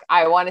back,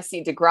 I want to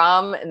see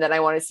DeGrom and then I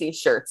want to see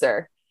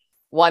Scherzer.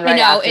 One right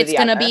after it's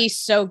going to be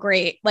so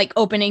great. Like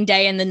opening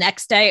day and the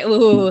next day.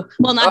 Ooh,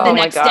 well, not the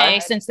next day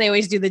since they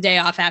always do the day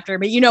off after,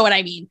 but you know what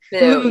I mean.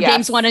 Ooh, yes.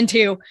 Games 1 and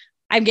 2.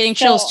 I'm getting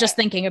chills just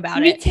thinking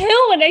about it. Me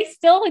too. And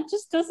it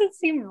just doesn't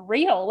seem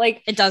real.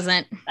 Like it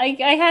doesn't. I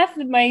have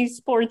my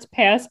sports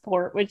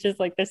passport, which is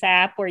like this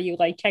app where you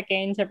like check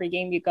in to every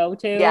game you go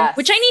to. Yes.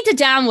 Which I need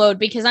to download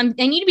because I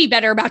need to be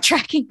better about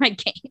tracking my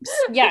games.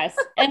 Yes.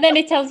 And then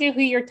it tells you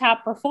who your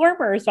top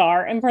performers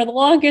are. And for the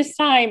longest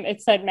time,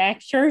 it said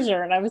Max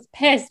Scherzer. And I was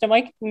pissed. I'm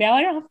like, now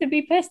I don't have to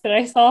be pissed that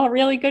I saw a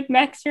really good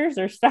Max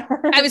Scherzer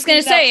start. I was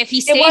going to say, if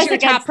he stays your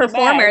top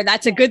performer,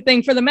 that's a good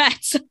thing for the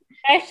Mets.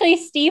 Actually,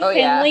 Steve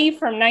Finley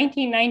from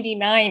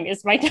 1999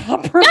 is my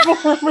top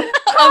performer.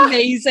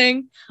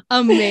 Amazing.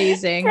 From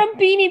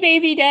Beanie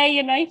Baby Day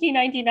in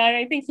 1999.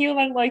 I think he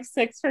went like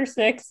 6 for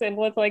 6 and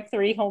with like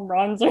 3 home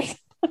runs or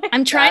something.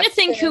 I'm trying to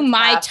think who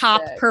my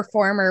top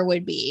performer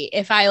would be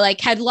if I like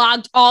had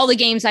logged all the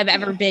games I've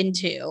ever been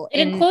to.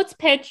 It includes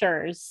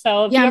pitchers.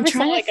 So if you ever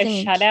saw like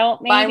a shutout,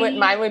 maybe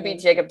mine would be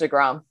Jacob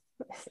deGrom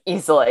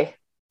easily.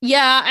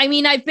 Yeah, I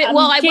mean, I've been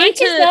Jake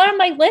is not on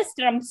my list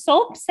and I'm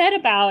so upset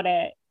about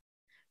it.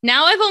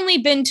 Now I've only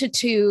been to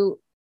 2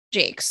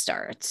 Jake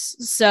starts,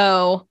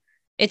 so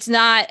it's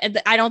not,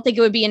 I don't think it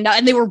would be enough.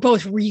 And they were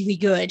both really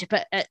good,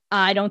 but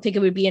I don't think it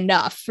would be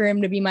enough for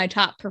him to be my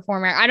top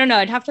performer. I don't know.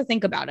 I'd have to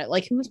think about it.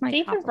 Like, who's my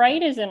David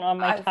Wright isn't on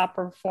my top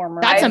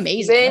performer. That's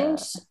amazing. I've been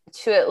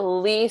to at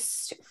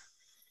least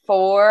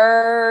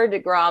 4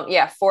 DeGrom.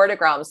 Yeah, 4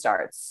 DeGrom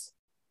starts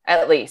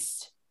at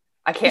least.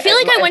 I feel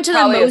like I went to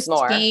the most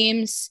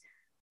games.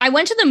 I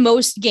went to the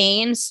most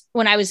games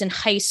when I was in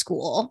high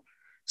school.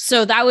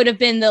 So that would have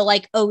been the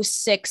like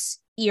 06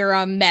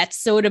 era Mets.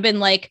 So it would have been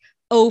like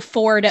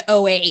 04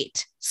 to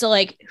 08. So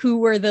like who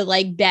were the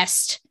like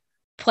best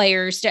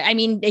players? I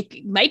mean,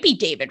 it might be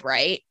David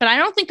Wright, but I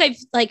don't think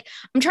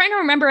I'm trying to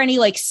remember any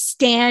like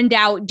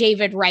standout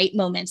David Wright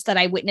moments that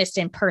I witnessed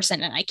in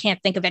person. And I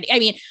can't think of any. I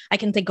mean, I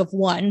can think of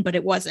one, but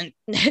it wasn't,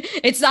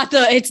 it's not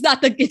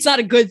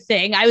a good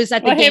thing. I was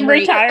at the game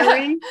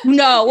retiring.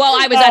 No, well,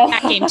 I was at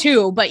that game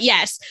too, but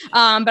yes.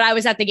 But I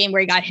was at the game where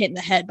he got hit in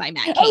the head by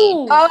Matt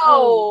Cain.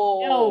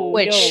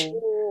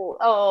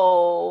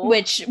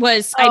 which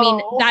was, I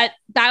mean,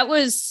 that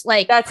was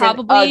like that's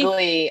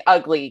probably an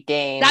ugly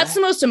game. That's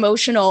the most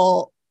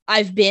emotional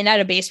I've been at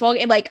a baseball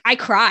game. Like I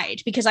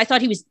cried because I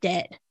thought he was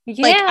dead.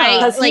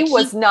 Yeah, because he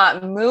was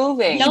not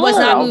moving. He was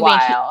not moving.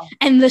 While.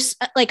 And this,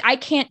 like, I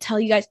can't tell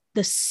you guys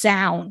the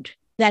sound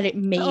that it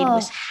made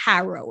was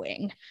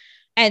harrowing.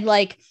 And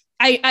like,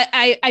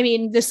 I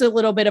mean, this is a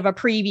little bit of a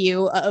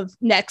preview of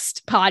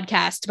next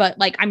podcast, but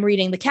like I'm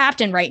reading The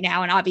Captain right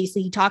now, and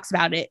obviously he talks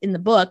about it in the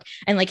book,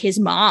 and like his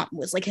mom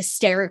was like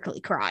hysterically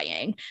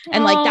crying,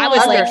 and like that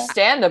was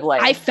understandably.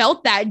 I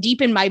felt that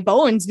deep in my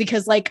bones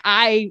because like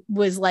I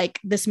was like,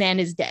 this man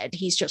is dead.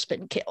 He's just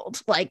been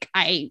killed. Like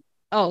it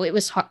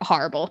was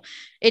horrible.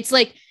 It's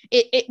like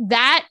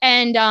that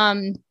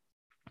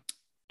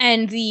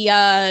and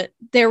the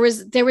there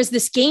was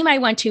this game I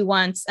went to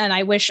once, and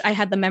I wish I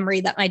had the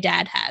memory that my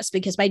dad has,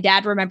 because my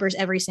dad remembers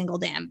every single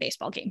damn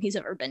baseball game he's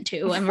ever been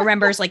to and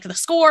remembers like the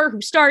score, who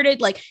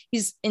started, like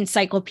he's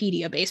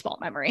encyclopedia baseball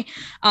memory.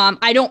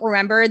 I don't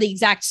remember the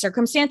exact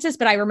circumstances,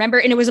 but I remember,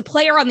 and it was a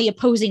player on the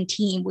opposing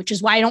team, which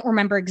is why I don't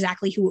remember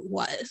exactly who it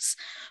was.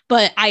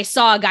 But I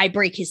saw a guy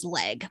break his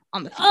leg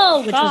on the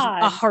field, which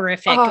was a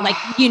horrific, like,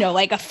 you know,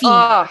 like a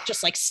femur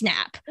just like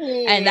snap.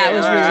 And that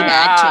was really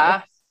bad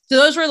too. So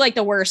those were like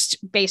the worst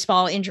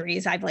baseball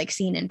injuries I've like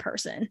seen in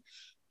person.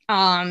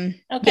 Well,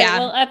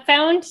 I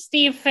found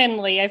Steve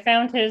Finley. I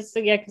found his,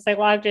 because I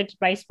logged into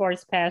my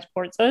sports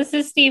passport. So this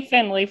is Steve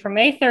Finley from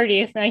May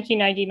 30th,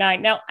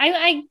 1999. Now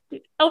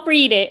I'll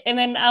read it, and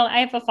then I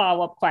have a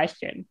follow-up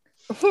question.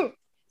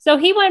 So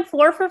he went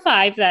 4 for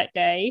 5 that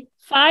day,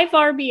 5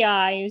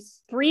 RBIs,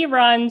 3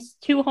 runs,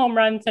 2 home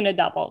runs, and a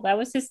double. That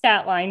was his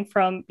stat line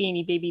from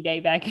Beanie Baby Day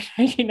back in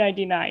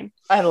 1999.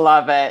 I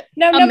love it.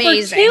 Now,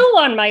 Amazing. Number 2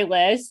 on my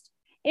list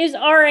is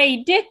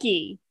R.A.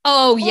 Dickey.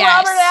 Oh,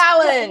 yes. Robert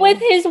Allen. With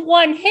his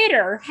one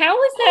hitter.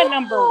 How is that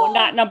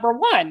not number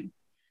 1?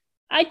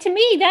 To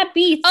me, that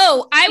beats.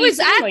 Oh, I was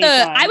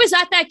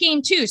at that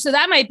game too. So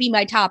that might be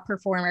my top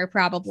performer,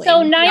 probably.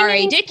 So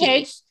 9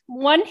 pitched,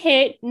 1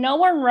 hit, no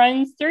 1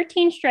 runs,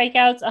 13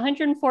 strikeouts,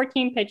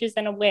 114 pitches,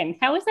 and a win.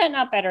 How is that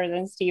not better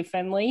than Steve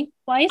Finley?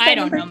 Why is that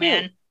number 2?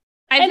 Man.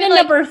 And then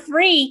number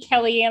 3,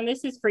 Kellyanne,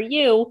 this is for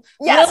you.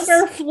 Yes.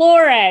 Wilmer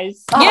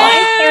Flores.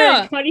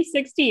 Yeah.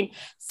 2016.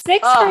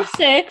 6 for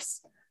 6.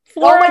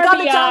 4 oh my God,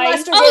 RBIs. the John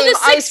Lester game. game. The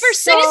 6 for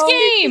 6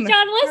 game.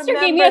 John Lester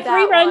game. He had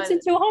 3 runs and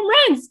 2 home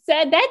runs.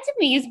 That to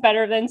me is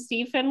better than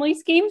Steve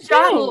Finley's game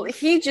too.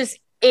 He just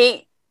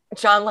ate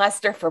John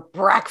Lester for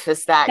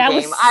breakfast that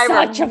game. Was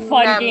such a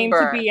fun game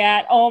to be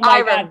at. Oh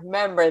my God. I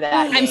remember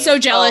that. I'm so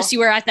jealous you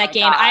were at that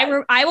game.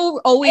 I will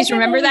always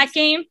remember that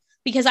game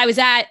because I was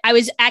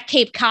at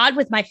Cape Cod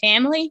with my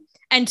family.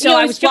 And so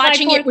I was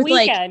watching it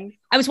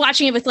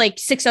with like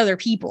 6 other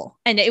people,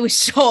 and it was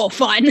so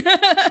fun. Well,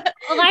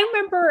 I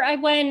remember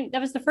that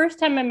was the first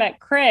time I met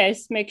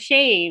Chris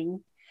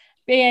McShane,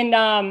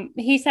 and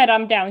he said,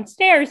 I'm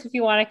downstairs if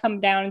you want to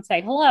come down and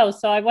say hello.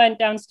 So I went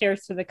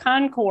downstairs to the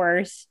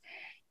concourse,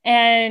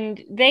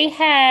 and they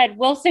had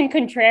Wilson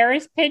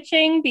Contreras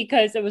pitching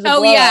because it was a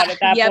blowout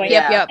at that point.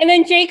 Yep. And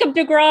then Jacob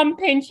DeGrom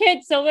pinch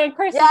hit. So then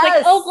Chris was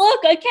like, oh,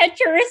 look, a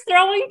catcher is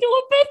throwing to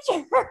a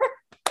pitcher.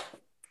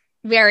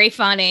 Very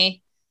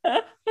funny.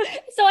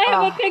 So I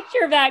have a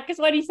picture of that because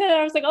when he said that,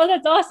 I was like, oh,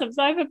 that's awesome.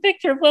 So I have a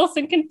picture of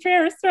Wilson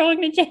Contreras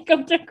throwing to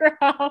Jacob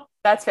DeGrom.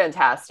 That's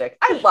fantastic.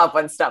 I love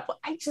when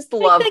I just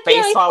love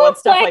baseball when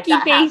stuff like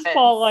that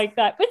baseball happens. like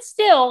that. But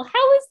still,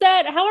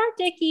 how are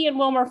Dickey and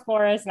Wilmer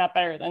Flores not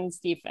better than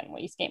Steve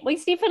Finley's game? Like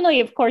Steve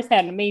Finley, of course,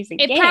 had an amazing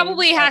game. It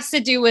probably has to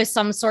do with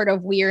some sort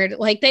of weird,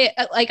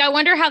 I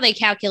wonder how they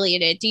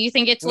calculate it. Do you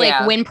think it's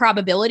like win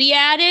probability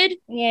added?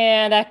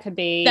 Yeah, that could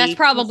be. That's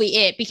probably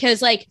it,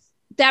 because like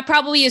that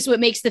probably is what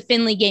makes the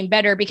Finley game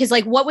better, because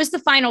like what was the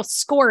final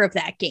score of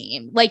that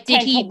game? Like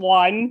did he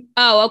 10-1?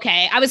 Oh,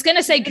 okay. I was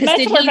gonna say, because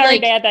did he very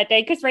bad that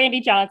day because Randy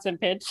Johnson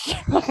pitched.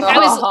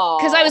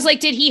 I was like,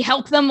 did he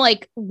help them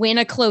like win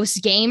a close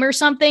game or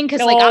something?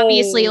 Because like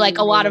obviously like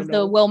a lot of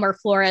the Wilmer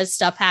Flores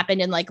stuff happened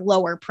in like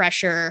lower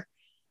pressure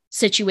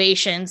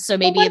situations, so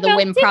maybe the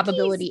win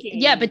probability.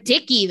 Game? Yeah, but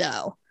Dickey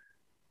though.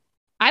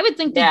 I would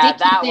think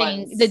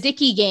the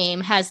Dickey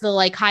game has the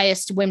like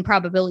highest win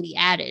probability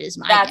added. Is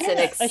my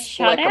guess. A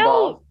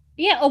shutout?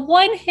 Yeah, a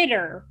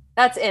 1-hitter.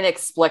 That's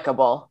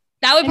inexplicable.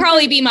 That would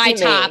probably be my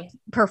top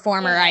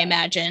performer, I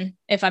imagine,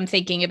 if I'm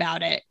thinking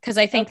about it, because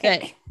I think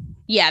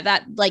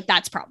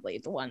that's probably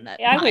the one that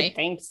I would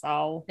think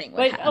so.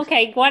 But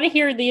okay, want to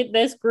hear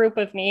this group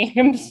of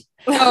names?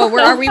 Oh,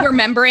 are we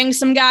remembering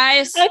some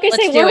guys? I was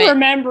gonna say we're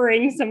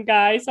remembering some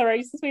guys. All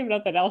right, since we have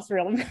nothing else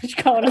really much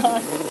going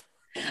on.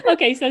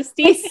 Okay, so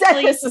Steve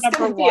Finley this is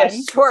going to be a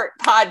short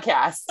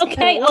podcast.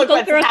 Okay, I'll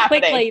go through it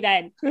quickly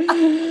then.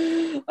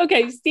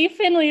 Okay, Steve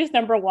Finley is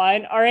number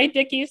 1. R.A.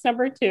 Dickey is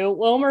number 2.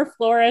 Wilmer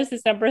Flores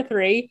is number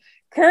 3.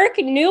 Kirk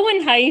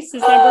Neuenhuis is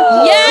number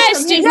 4.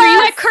 Yes, were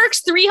you at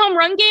Kirk's 3 home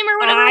run game or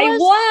whatever? I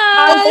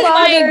was. On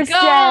Father's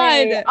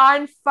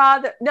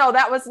God. Day. No,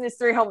 that wasn't his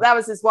 3 home. That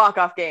was his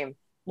walk-off game.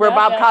 Where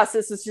Bob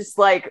Costas was just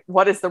like,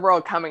 what is the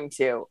world coming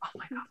to? Oh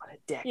my God, what a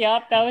dick.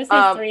 Yep, that was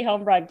his 3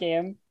 home run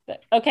game.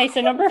 Okay,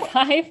 so number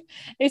 5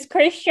 is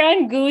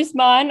Christian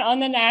Guzman on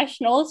the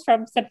Nationals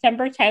from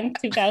September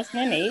 10th,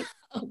 2008.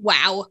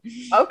 Wow.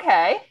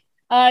 Okay.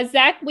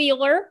 Zach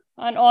Wheeler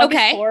on August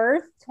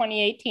 4th,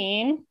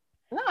 2018.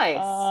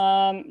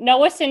 Nice.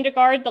 Noah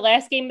Syndergaard, the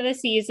last game of the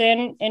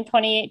season in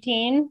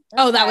 2018.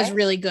 Oh, that was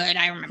really good.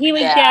 I remember. He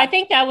was, I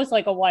think that was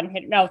like a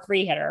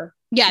 3-hitter.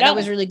 Yeah, that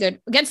was really good.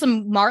 Against the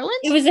Marlins?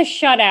 It was a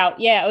shutout.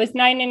 Yeah, it was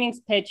 9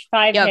 innings pitched,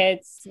 5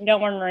 hits, no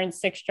one runs,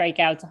 6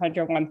 strikeouts,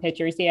 101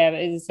 pitchers. Yeah,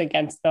 it was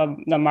against the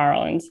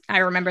Marlins. I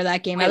remember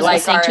that game. I was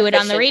listening to it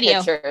on the radio.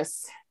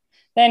 Pitchers.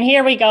 Then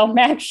here we go.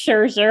 Max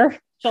Scherzer,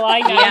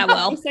 July 9th,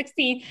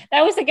 2016.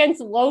 That was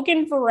against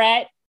Logan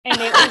Verrett, and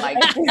it was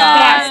a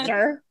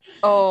disaster.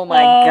 Oh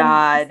my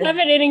God.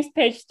 7 innings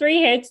pitched, 3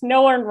 hits,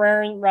 no one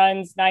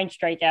runs, 9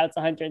 strikeouts,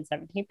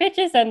 117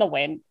 pitches, and the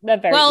win.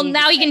 Well,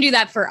 now you can do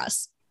that for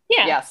us.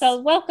 Yeah. Yes.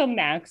 So welcome,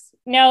 Max.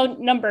 Now,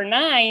 number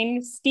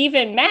 9,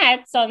 Steven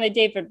Matz on the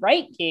David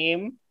Wright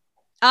game.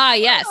 Ah,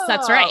 yes,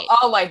 that's right.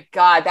 Oh my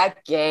God,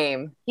 that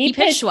game. He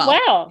pitched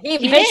well. He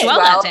pitched well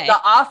that day. The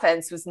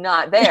offense was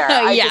not there.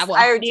 Once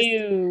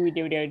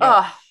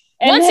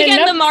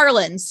again, the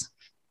Marlins.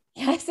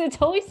 Yes, it's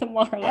always the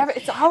Marlins.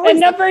 It's always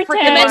number 10.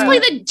 The Mets play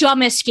the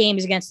dumbest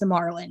games against the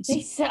Marlins.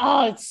 It's so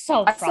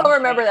I still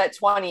remember that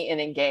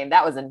 20-inning game.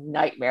 That was a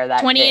nightmare.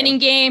 That 20-inning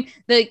game.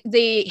 The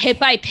hit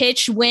by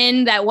pitch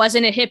win that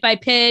wasn't a hit by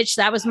pitch.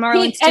 That was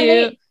Marlins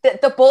too.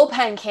 The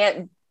bullpen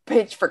can't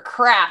pitch for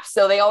crap,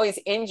 so they always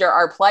injure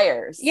our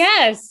players.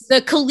 Yes.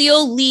 The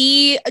Khalil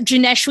Lee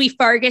Janesh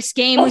Fargas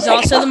game was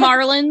also the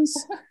Marlins.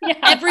 Yeah.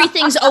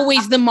 Everything's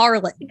always the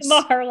Marlins.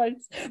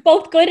 Marlins,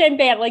 both good and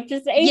bad. Like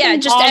just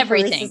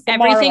everything.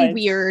 Everything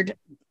weird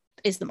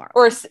is the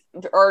Marlins.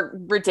 Or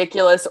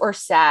ridiculous or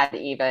sad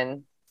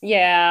even.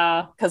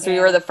 Yeah, because we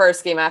were the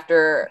first game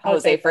after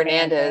Jose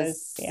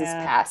Fernandez's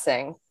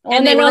passing,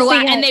 and they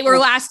were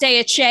last day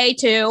at Shea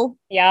too.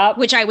 Yeah,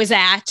 which I was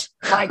at.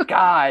 My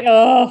God.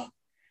 Oh.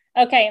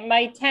 Okay,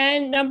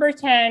 number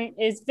 10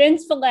 is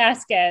Vince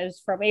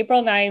Velasquez from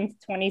April 9th,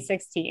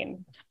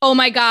 2016. Oh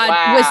my God.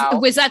 Wow.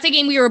 Was that the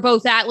game we were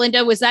both at,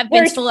 Linda? Was that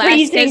Vince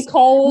Velasquez?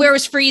 Where it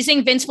was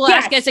freezing, Vince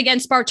Velasquez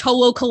against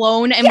Bartolo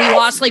Colon, and we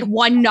lost like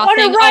 1-0. On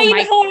a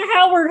Ryan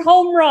Howard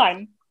home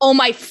run. Oh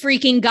my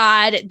freaking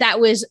God. That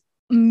was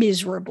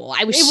miserable.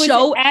 It was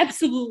so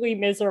absolutely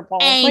miserable.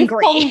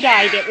 Angry. My phone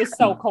died. It was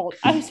so cold.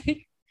 I was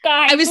like,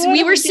 guys,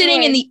 we were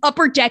sitting in the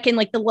upper deck in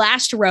like the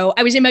last row.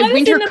 I was in my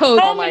winter coat,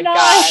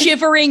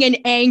 shivering and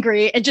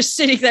angry, and just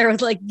sitting there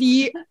with like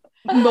the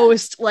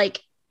most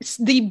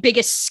the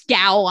biggest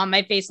scowl on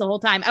my face the whole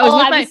time.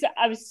 I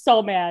was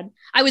so mad.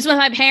 I was with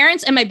my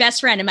parents and my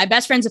best friend, and my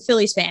best friend's a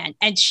Phillies fan,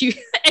 and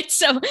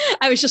so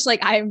I was just like,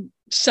 I'm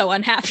so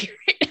unhappy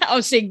right now. I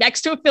was sitting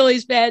next to a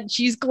Phillies fan.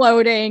 She's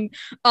gloating.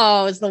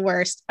 Oh, it was the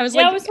worst. I was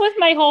with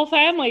my whole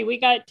family. We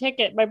got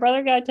tickets. My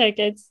brother got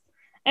tickets.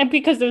 And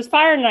because it was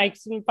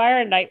fireworks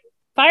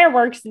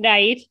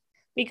night,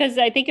 because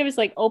I think it was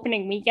like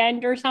opening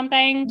weekend or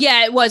something.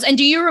 Yeah, it was. And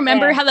do you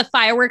remember how the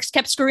fireworks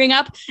kept screwing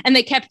up and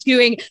they kept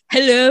doing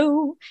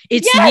 "Hello,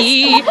 It's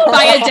Me"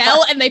 by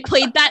Adele, and they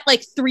played that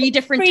like 3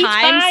 different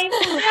times.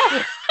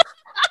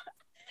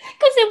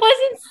 Because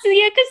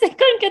because they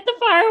couldn't get the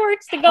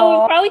fireworks to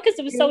go. Probably because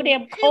it was so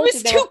damn cold. It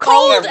was too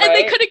cold, and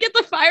they couldn't get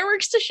the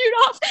fireworks to shoot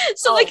off.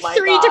 So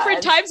 3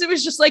 different times, it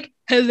was just like,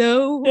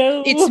 "Hello,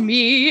 it's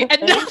me,"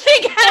 and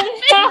nothing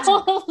happened.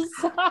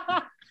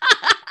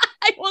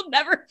 I will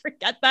never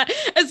forget that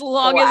as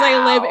long as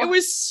I live. It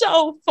was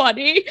so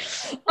funny.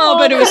 Oh,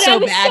 but it was so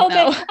bad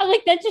though.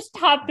 That just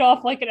topped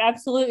off like an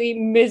absolutely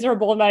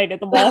miserable night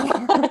at the mall.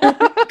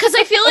 Because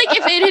I feel like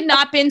if it had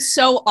not been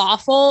so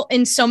awful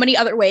in so many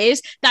other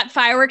ways, that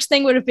fireworks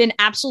thing would have been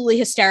absolutely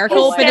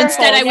hysterical. But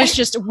instead, I was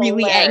just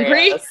really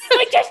angry.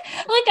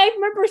 I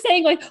remember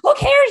saying who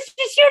cares?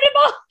 Just shoot him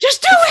off.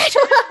 Just do it.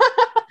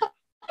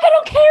 I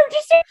don't care.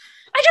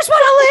 I just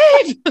want to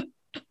leave.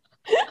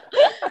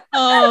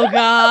 Oh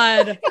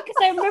God. Because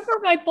I remember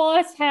my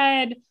boss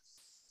had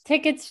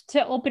tickets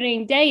to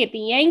opening day at the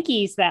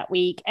Yankees that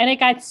week, and it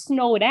got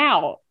snowed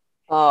out.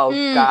 Oh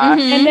gosh.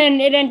 And then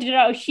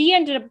she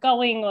ended up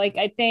going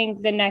I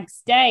think the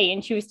next day,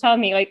 and she was telling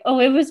me it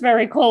was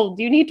very cold.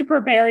 You need to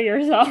prepare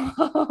yourself.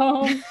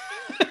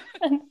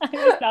 And I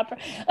was not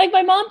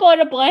my mom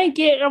bought a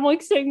blanket, and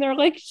I'm sitting there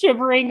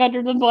shivering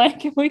under the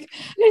blanket.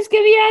 Just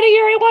get me out of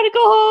here. I want to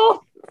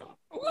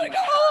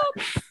go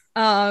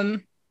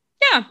home.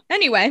 Yeah.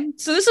 Anyway,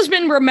 so this has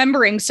been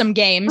remembering some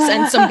games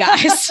and some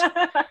guys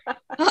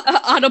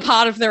on a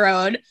pod of their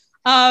own.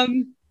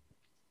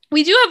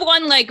 We do have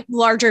one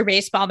larger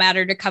baseball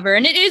matter to cover,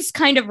 and it is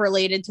kind of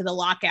related to the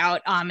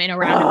lockout in a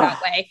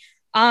roundabout way.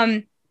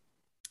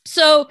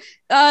 So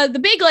the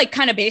big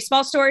kind of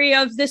baseball story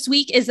of this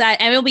week is that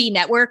MLB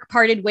Network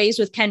parted ways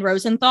with Ken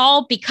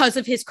Rosenthal because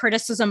of his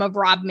criticism of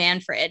Rob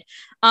Manfred,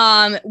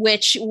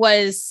 which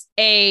was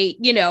a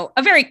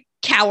very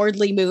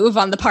cowardly move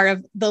on the part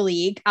of the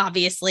league,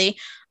 obviously.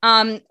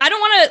 I don't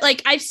want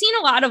to I've seen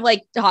a lot of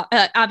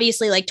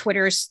obviously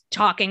Twitter's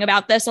talking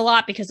about this a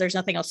lot because there's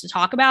nothing else to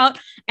talk about.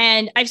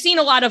 And I've seen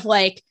a lot of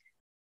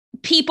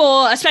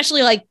people,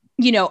 especially like,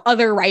 you know,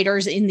 other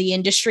writers in the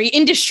industry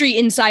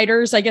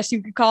insiders, I guess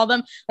you could call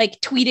them, like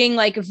tweeting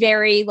like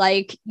very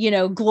like, you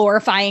know,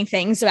 glorifying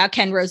things about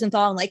Ken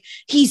Rosenthal and like,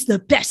 he's the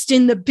best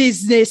in the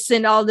business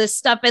and all this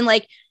stuff. And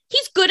like,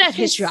 he's good at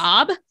his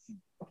job,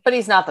 but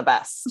he's not the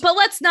best. But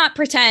let's not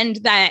pretend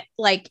that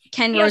like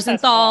Ken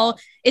Rosenthal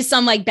is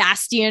some like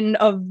bastion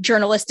of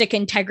journalistic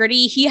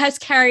integrity. He has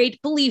carried,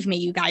 believe me,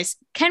 you guys,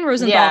 Ken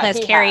Rosenthal has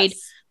carried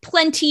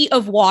plenty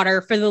of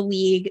water for the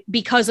league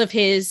because of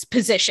his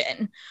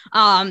position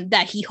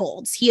that he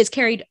holds. He has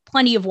carried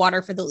plenty of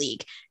water for the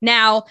league.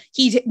 Now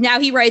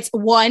he writes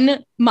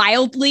one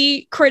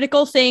mildly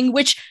critical thing,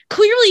 which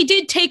clearly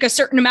did take a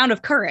certain amount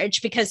of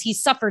courage because he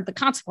suffered the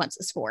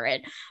consequences for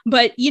it.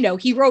 But, you know,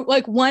 he wrote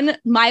like one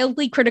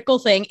mildly critical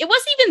thing. It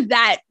wasn't even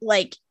that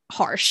like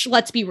harsh,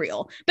 let's be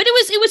real, but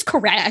it was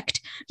correct.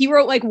 He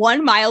wrote like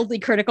one mildly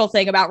critical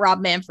thing about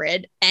Rob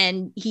Manfred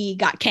and he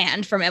got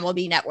canned from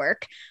MLB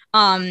Network.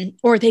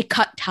 Or they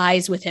cut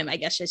ties with him, I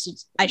guess I should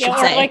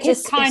say. Like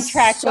his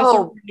contract so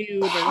was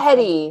renewed.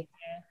 Petty.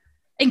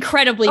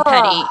 Incredibly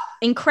petty.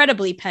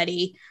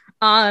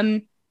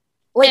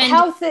 Like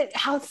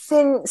how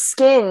thin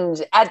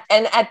skinned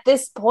at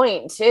this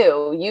point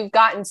too. You've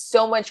gotten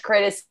so much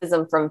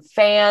criticism from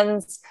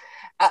fans.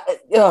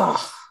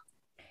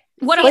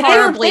 What a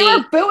horribly they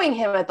were booing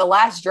him at the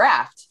last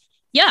draft.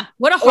 Yeah,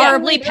 what a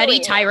horribly petty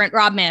tyrant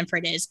Rob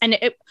Manfred is. And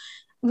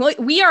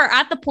we are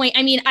at the point,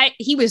 I mean,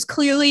 he was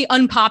clearly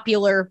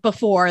unpopular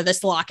before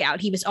this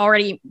lockout. He was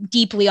already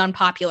deeply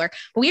unpopular.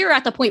 But we are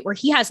at the point where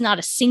he has not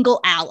a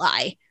single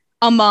ally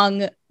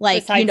among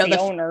like, besides you know, the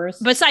owners.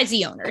 Besides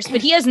the owners.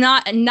 But he has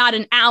not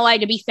an ally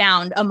to be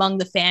found among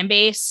the fan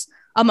base,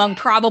 among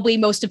probably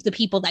most of the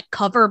people that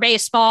cover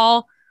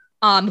baseball.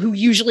 Who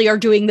usually are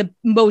doing the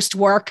most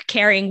work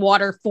carrying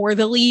water for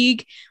the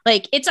league.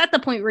 Like it's at the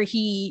point where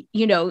he,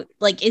 you know,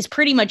 like is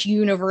pretty much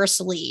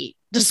universally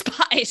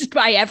despised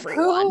by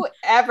everyone. Who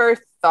ever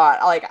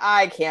thought, like,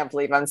 I can't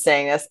believe I'm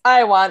saying this,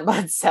 I want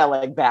Bud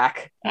Selig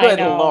back. Good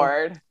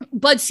Lord.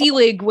 Bud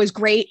Selig was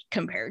great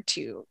compared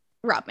to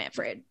Rob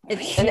Manfred.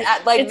 And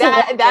like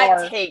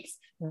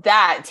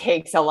that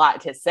takes a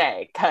lot to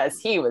say because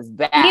he was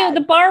bad. Yeah,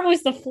 the bar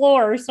was the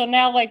floor. So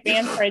now like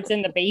Manfred's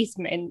in the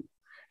basement.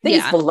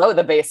 He's below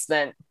the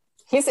basement.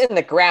 He's in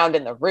the ground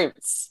in the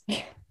roots.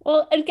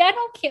 Well, again, I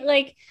don't care.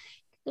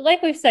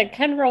 Like we've said,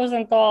 Ken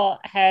Rosenthal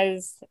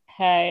has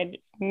had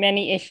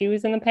many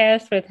issues in the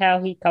past with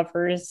how he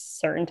covers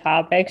certain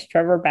topics,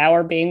 Trevor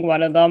Bauer being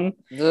one of them.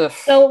 Ugh.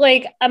 So,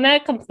 like, I'm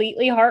not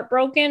completely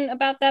heartbroken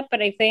about that,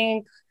 but I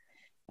think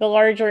the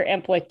larger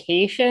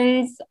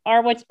implications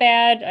are what's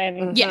bad.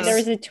 And there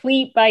was a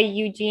tweet by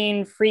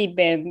Eugene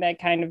Friedman that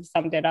kind of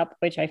summed it up,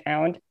 which I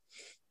found.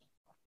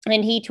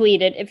 And he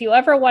tweeted, if you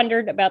ever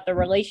wondered about the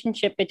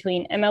relationship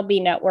between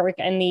MLB Network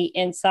and the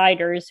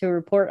insiders who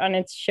report on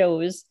its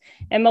shows,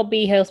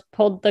 MLB has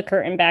pulled the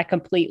curtain back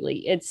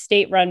completely. It's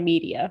state-run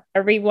media.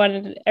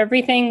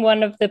 Everything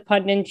one of the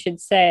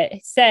pundits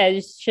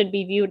says should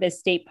be viewed as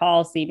state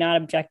policy, not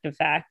objective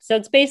fact. So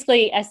it's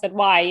basically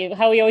SNY,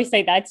 how we always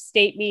say that's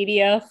state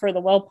media for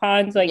the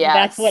Wilpons. Like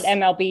that's what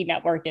MLB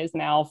Network is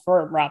now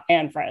for Rob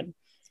Manfred.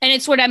 And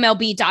it's what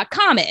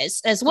MLB.com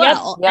is as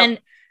well. Yep. And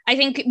I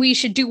think we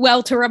should do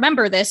well to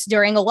remember this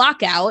during a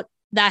lockout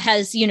that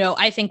has, you know,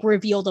 I think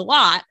revealed a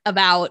lot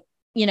about,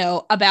 you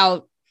know,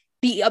 about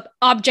the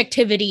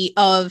objectivity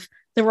of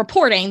the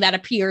reporting that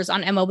appears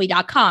on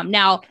MLB.com.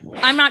 Now,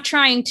 I'm not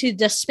trying to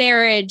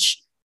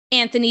disparage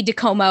Anthony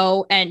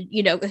DiComo and,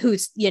 you know,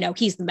 who's, you know,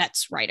 he's the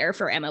Mets writer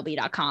for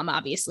MLB.com,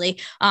 obviously.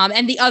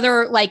 And the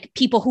other like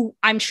people who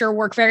I'm sure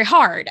work very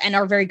hard and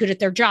are very good at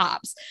their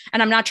jobs.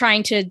 And I'm not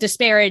trying to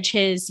disparage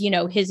his, you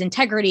know, his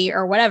integrity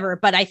or whatever,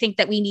 but I think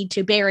that we need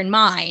to bear in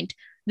mind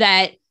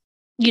that,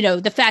 you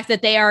know, the fact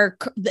that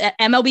that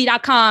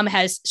MLB.com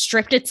has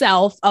stripped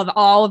itself of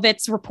all of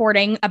its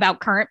reporting about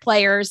current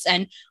players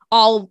and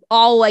all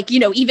like,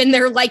 you know, even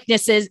their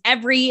likenesses,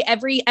 every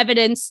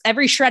evidence,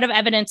 every shred of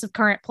evidence of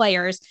current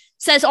players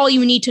says all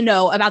you need to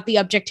know about the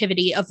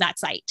objectivity of that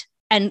site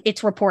and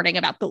its reporting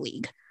about the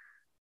league.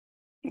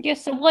 Yeah.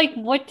 So like,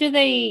 what do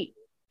they,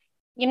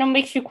 you know,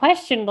 makes you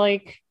question,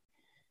 like,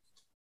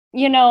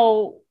 you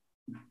know,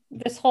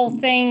 this whole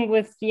thing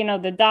with, you know,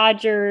 the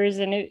Dodgers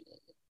and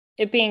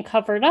it being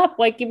covered up,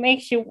 like it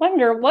makes you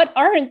wonder, what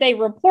aren't they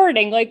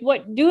reporting? Like,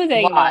 what do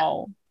they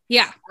know?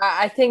 Yeah.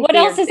 I think what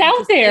else is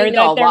out there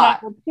that they're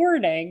not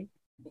reporting?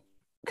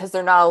 Because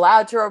they're not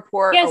allowed to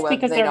report. Yes,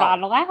 because they're not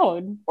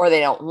allowed. Or they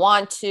don't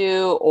want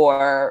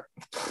to,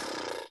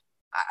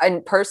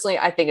 and personally,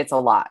 I think it's a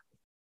lot.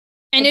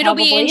 And it'll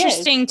be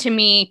interesting to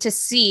me to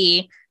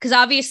see, because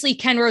obviously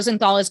Ken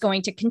Rosenthal is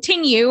going to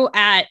continue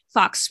at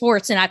Fox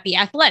Sports and at The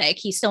Athletic.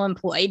 He's still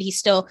employed. He's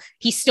still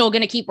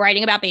going to keep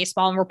writing about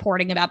baseball and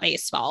reporting about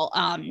baseball.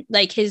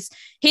 Like his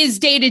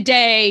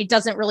day-to-day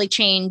doesn't really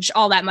change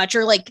all that much,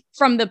 or like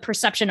from the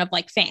perception of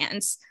like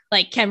fans,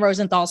 like Ken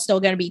Rosenthal is still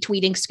going to be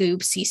tweeting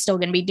scoops. He's still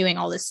going to be doing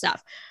all this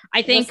stuff.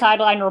 I think the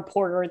sideline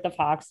reporter at the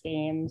Fox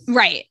games.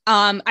 Right.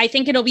 I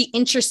think it'll be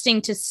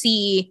interesting to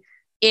see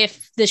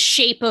if the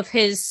shape of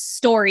his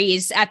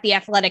stories at The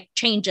Athletic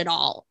change at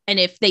all. And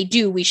if they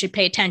do, we should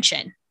pay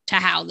attention to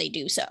how they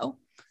do so.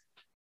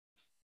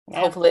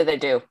 Hopefully they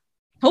do.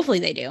 Hopefully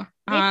they do.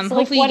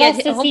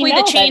 Hopefully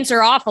the chains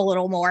are off a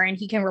little more and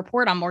he can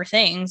report on more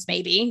things,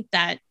 maybe,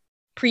 that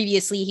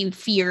previously he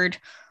feared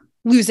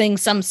losing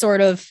some sort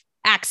of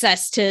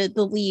access to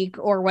the league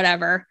or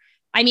whatever.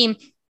 I mean,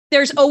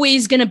 there's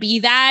always going to be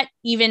that,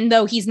 even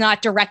though he's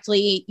not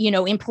directly,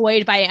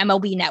 employed by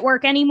MLB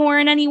Network anymore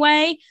in any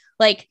way.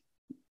 Like,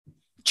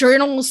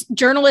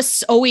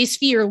 journalists always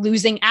fear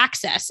losing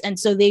access, and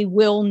so they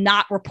will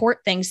not report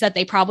things that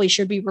they probably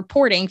should be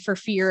reporting for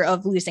fear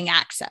of losing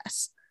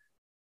access.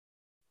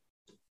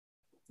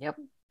 Yep.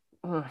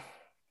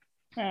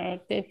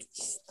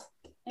 It's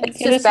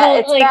just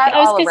bad. It's bad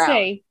all around.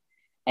 Say,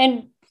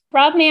 and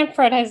Rob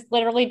Manfred has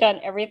literally done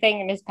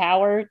everything in his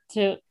power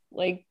to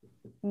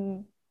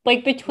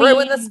between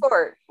ruin the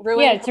sport.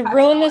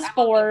 Ruin the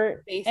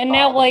sport. And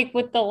now,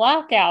 with the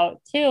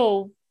lockout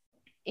too,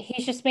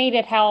 he's just made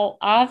it how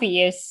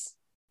obvious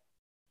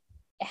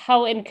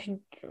how in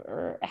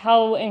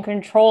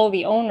control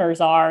the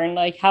owners are,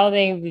 and how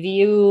they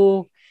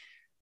view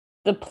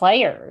the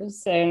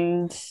players,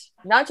 and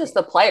not just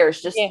the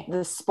players, just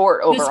the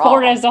sport overall. The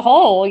sport as a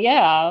whole,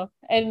 yeah.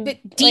 And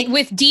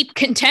with deep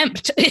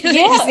contempt. It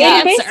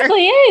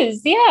basically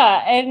is,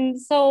 yeah. And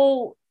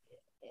so,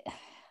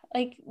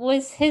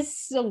 was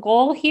his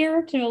goal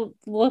here to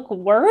look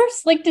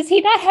worse? Does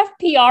he not have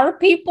PR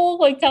people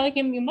telling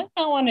him you might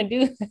not want to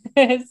do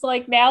this?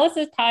 Now is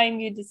the time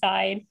you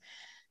decide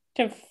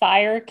to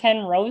fire Ken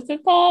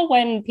Rosenthal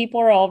when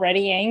people are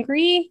already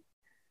angry?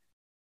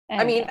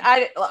 I mean,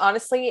 I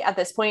honestly, at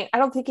this point, I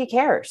don't think he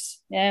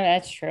cares. Yeah,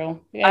 that's true.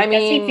 I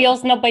guess he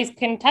feels nobody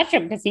can touch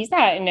him because he's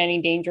not in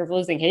any danger of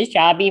losing his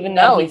job, even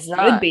though he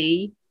should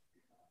be.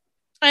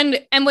 And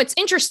what's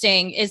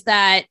interesting is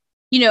that,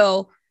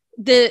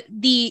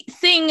 the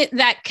thing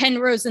that Ken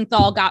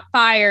Rosenthal got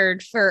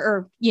fired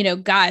for, or,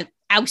 got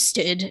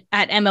ousted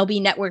at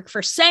MLB Network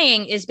for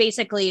saying is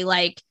basically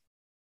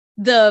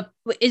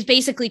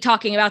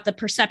talking about the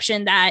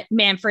perception that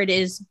Manfred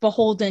is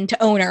beholden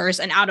to owners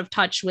and out of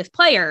touch with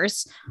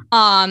players.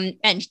 And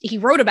he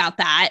wrote about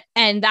that,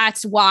 and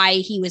that's why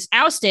he was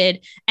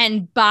ousted.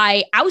 And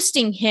by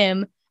ousting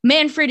him,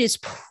 Manfred is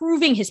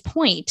proving his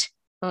point.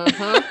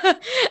 Uh-huh.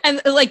 And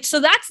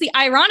so that's the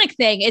ironic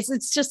thing is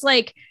it's just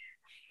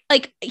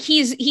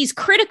he's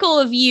critical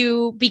of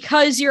you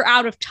because you're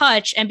out of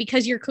touch and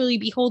because you're clearly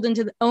beholden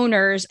to the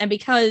owners and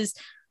because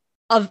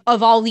of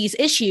all these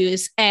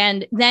issues,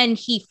 and then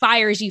he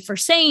fires you for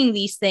saying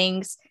these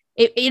things.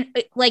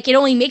 It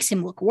only makes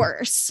him look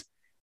worse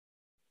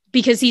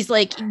because he's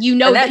what because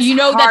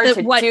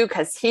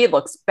he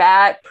looks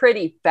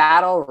pretty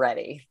bad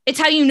already.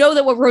 It's how you know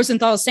that what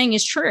Rosenthal is saying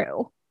is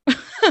true.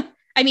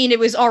 I mean, it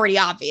was already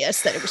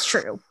obvious that it was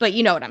true, but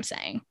you know what I'm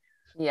saying.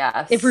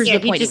 Yes, it proves the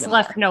he point. Just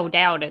left no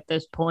doubt at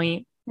this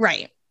point,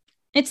 right?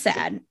 It's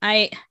sad.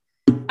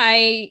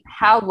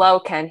 How low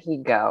can he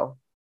go?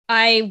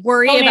 I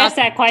worry Don't about ask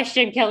that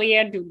question,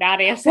 Kellyanne. Do not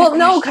ask. Well,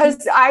 no,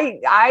 because I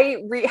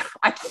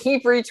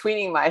keep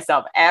retweeting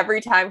myself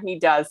every time he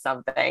does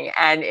something,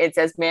 and it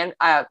says my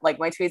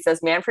tweet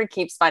says Manfred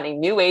keeps finding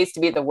new ways to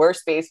be the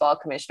worst baseball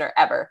commissioner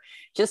ever.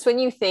 Just when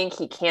you think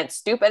he can't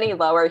stoop any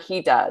lower,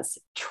 he does.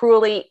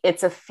 Truly,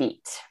 it's a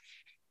feat.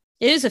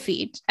 It is a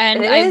feat,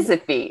 and it is a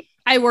feat.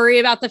 I worry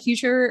about the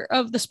future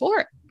of the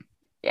sport.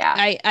 Yeah,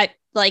 I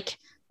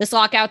this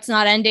lockout's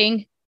not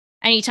ending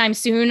anytime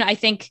soon. I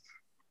think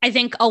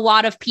a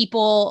lot of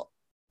people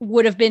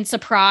would have been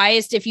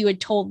surprised if you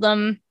had told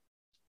them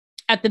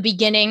at the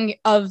beginning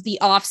of the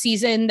off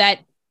season that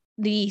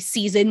the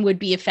season would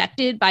be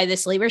affected by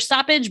this labor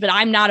stoppage, but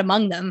I'm not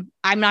among them.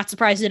 I'm not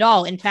surprised at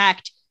all. In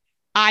fact,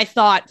 I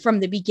thought from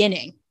the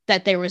beginning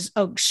that there was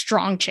a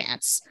strong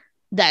chance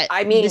that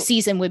the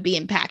season would be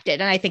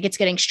impacted. And I think it's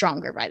getting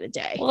stronger by the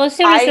day. Well, as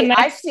soon as the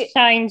Mets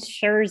signs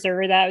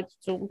Scherzer,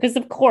 because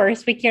of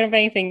course we can't have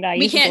anything nice.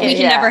 We can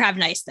never have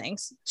nice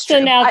things.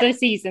 So now the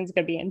season's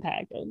going to be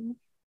impacted.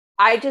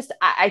 I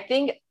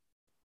think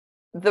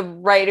the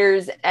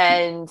writers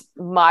and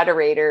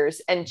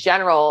moderators in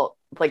general,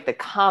 the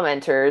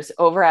commenters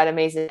over at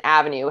Amazing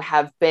Avenue,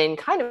 have been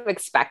kind of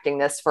expecting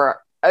this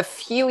for a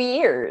few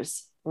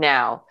years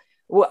now.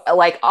 We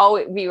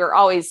were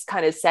always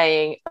kind of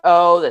saying,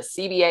 the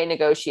CBA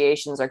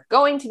negotiations are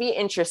going to be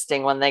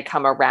interesting when they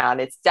come around.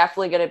 It's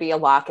definitely going to be a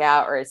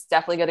lockout, or it's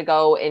definitely going to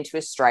go into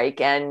a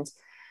strike. And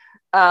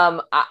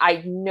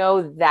I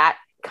know that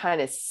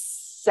kind of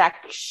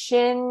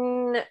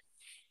subsection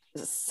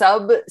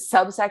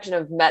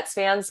of Mets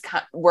fans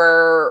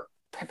were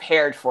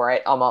prepared for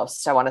it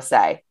almost, I want to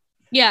say.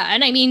 Yeah.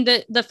 And I mean,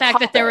 the fact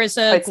that there was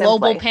a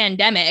global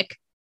pandemic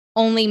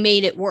only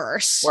made it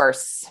worse.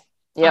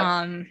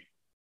 Yep.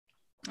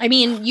 I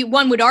mean,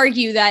 one would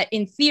argue that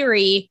in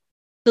theory,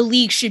 the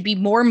league should be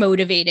more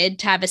motivated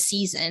to have a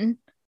season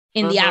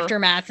in the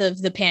aftermath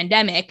of the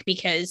pandemic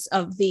because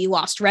of the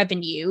lost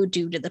revenue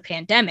due to the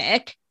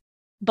pandemic.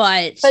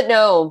 But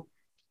no,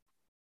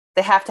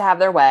 they have to have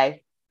their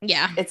way.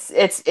 Yeah.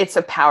 It's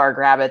a power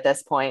grab at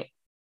this point.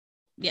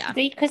 Yeah.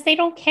 Because they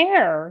don't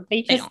care.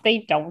 They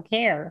don't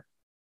care.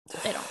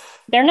 They don't.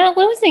 They're not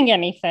losing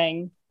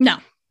anything. No.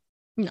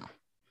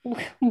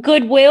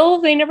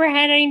 Goodwill, they never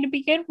had anything to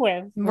begin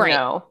with. Right.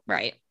 No.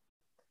 Right.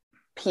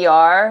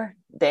 PR,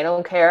 they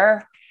don't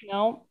care.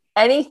 No.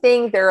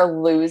 Anything they're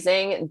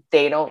losing,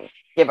 they don't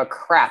give a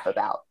crap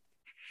about.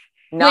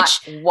 Not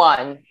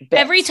one bit.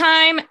 Every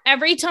time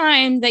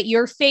that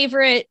your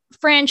favorite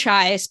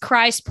franchise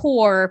cries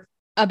poor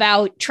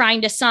about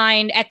trying to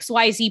sign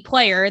XYZ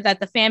player that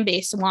the fan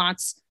base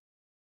wants,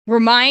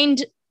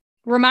 remind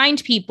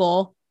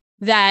people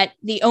that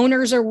the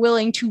owners are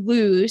willing to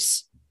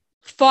lose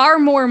far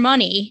more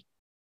money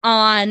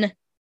on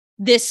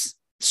this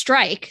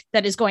strike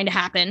that is going to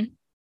happen,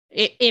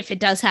 if it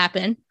does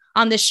happen,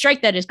 on this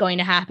strike that is going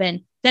to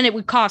happen, than it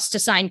would cost to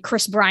sign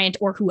Chris Bryant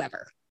or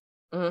whoever.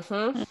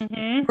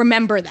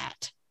 Remember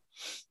that.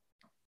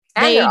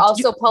 And they're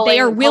also they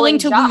are willing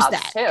to lose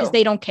that because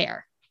they don't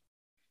care.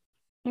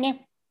 Yeah.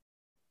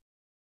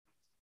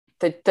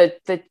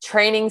 The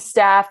training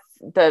staff,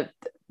 not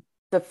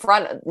the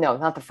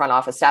front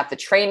office staff, the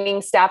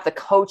training staff, the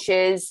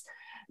coaches,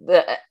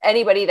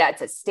 anybody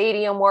that's a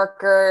stadium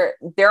worker,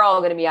 they're all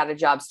going to be out of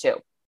jobs too.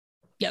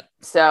 Yep.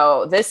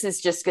 So this is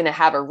just going to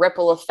have a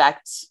ripple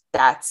effect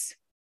that's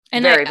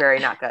very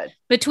not good.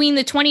 Between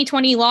the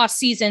 2020 lost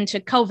season to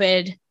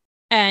COVID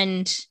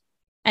and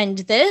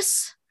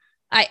this,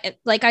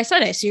 like I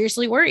said, I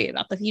seriously worry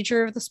about the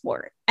future of the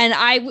sport. And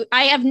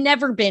I have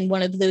never been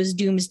one of those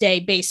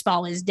doomsday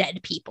baseball is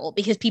dead people,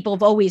 because people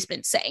have always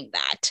been saying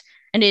that,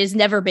 and it has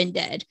never been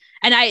dead.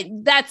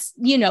 And that's,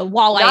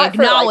 while I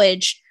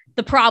acknowledge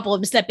the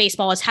problems that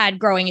baseball has had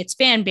growing its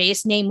fan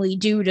base, namely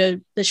due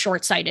to the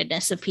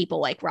short-sightedness of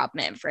people like Rob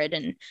Manfred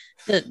and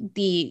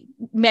the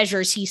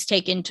measures he's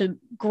taken to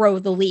grow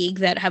the league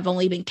that have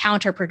only been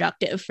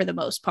counterproductive for the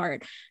most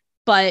part.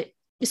 But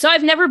so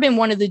I've never been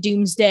one of the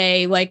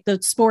doomsday, like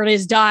the sport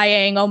is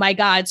dying, oh my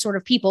God, sort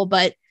of people.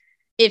 But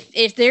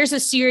if there's a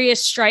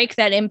serious strike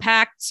that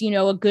impacts,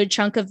 a good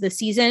chunk of the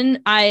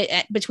season,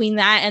 between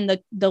that and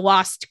the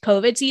lost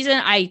COVID season,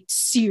 I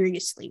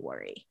seriously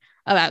worry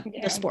about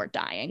the sport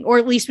dying, or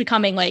at least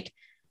becoming like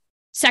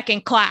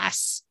second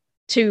class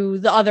to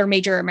the other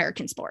major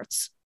American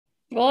sports.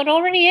 Well, it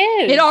already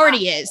is. It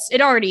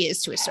already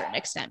is to a certain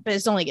extent, but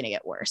it's only going to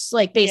get worse.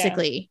 Like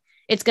basically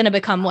it's going to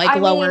become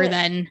lower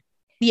than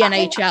the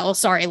NHL.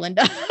 Sorry,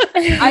 Linda.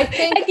 I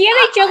think the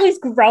NHL is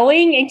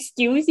growing.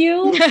 Excuse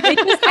you. It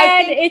just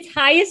had its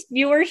highest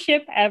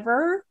viewership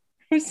ever.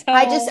 So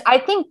I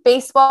think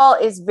baseball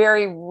is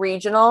very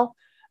regional,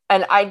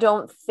 and I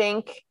don't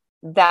think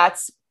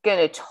that's going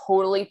to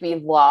totally be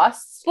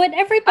lost. But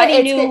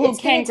everybody knew who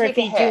Ken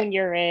Griffey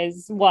Jr.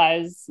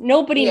 was.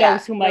 Nobody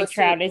knows who Mike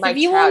Trout is. If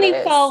you only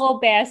follow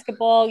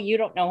basketball, you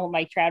don't know who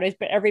Mike Trout is,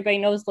 but everybody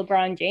knows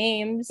LeBron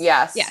James.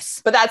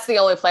 Yes. But that's the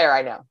only player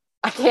I know.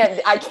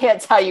 I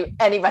can't tell you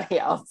anybody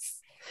else.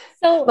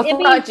 So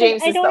LeBron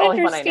James I is the don't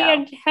only one I know.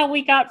 understand how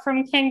we got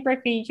from Ken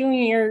Griffey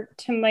Jr.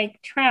 to Mike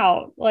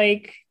Trout.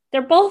 Like,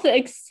 they're both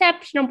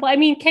exceptional. I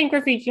mean, Ken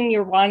Griffey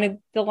Jr. wanted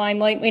the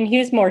limelight when he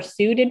was more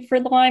suited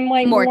for the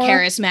limelight. More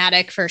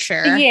charismatic for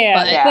sure.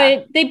 Yeah,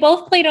 but they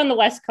both played on the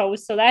West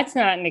Coast, so that's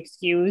not an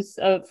excuse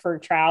for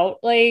Trout.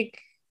 Like,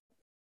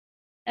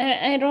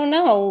 I don't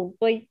know.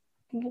 Like,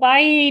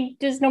 why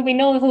does nobody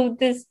know who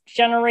this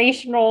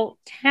generational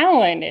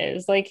talent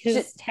is? Like,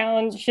 his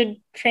talent should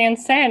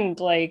transcend,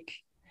 like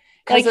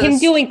him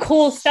doing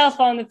cool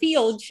stuff on the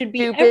field should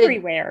be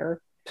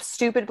everywhere.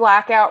 Stupid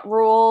blackout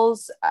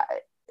rules.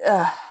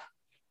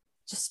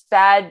 Just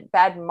bad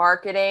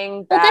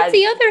marketing. Well, that's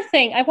the other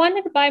thing. I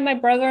wanted to buy my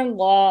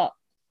brother-in-law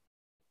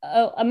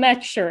a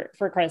Mets shirt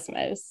for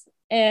Christmas,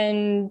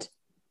 and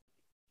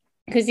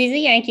because he's a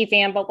Yankee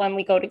fan, but when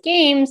we go to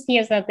games, he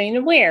has nothing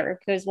to wear,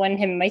 because when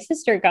him and my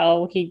sister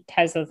go, he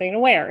has nothing to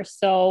wear.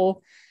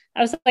 So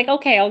I was like,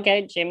 okay, I'll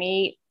get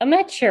Jimmy a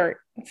Mets shirt.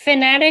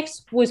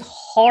 Fanatics was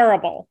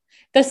horrible.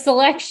 The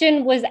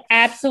selection was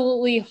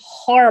absolutely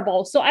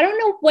horrible. So I don't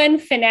know when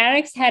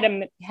Fanatics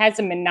has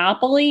a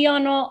monopoly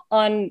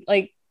on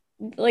like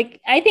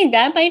I think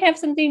that might have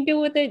something to do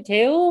with it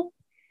too.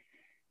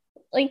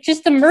 Like,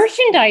 just the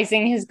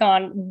merchandising has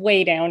gone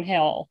way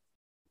downhill.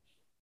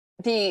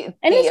 This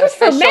was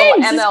for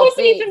men. This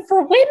wasn't even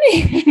for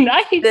women.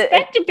 I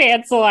expected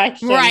bad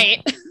selection.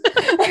 Right.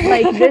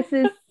 This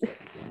is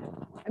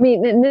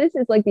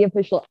like the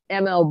official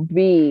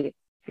MLB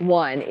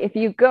one. If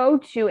you go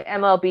to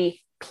MLB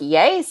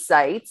PA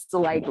sites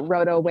like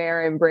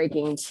RotoWare and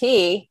Breaking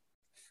T,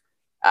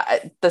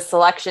 the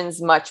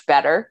selection's much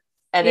better,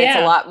 and it's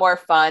a lot more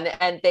fun,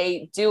 and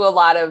they do a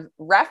lot of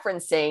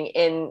referencing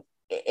in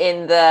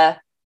the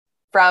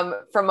from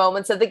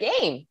moments of the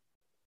game.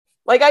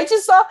 Like, I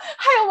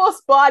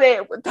almost bought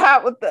it with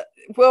the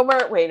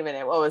Wilmer. Wait a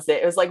minute, what was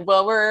it? It was like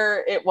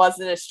Wilmer. It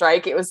wasn't a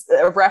strike. It was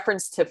a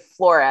reference to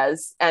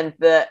Flores and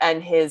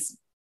his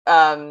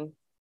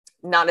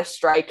not a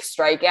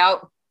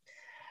strikeout.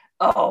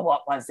 Oh,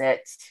 what was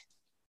it?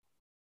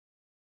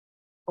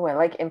 Oh, I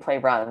like in play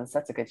runs.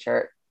 That's a good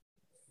shirt.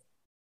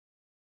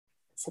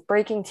 Is it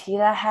Breaking Tea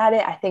that had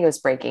it? I think it was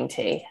Breaking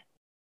Tea.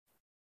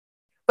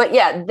 But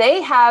yeah,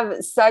 they have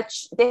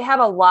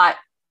a lot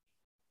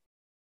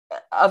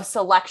of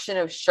selection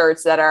of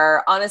shirts that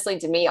are honestly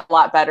to me a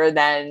lot better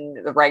than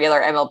the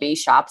regular MLB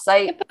shop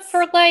site. Yeah, but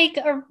for a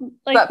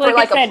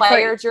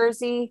player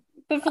jersey.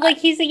 But for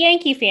he's a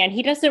Yankee fan.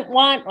 He doesn't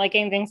want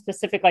anything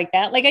specific like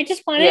that. I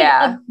just wanted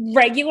a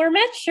regular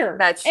Mets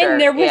shirt. And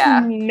there was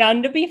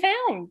none to be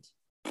found.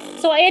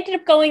 So I ended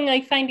up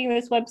finding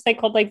this website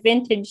called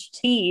Vintage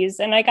Tees,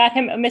 and I got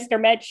him a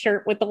Mr. Met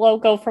shirt with the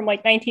logo from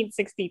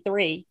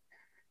 1963.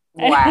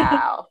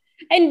 Wow.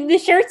 And the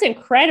shirt's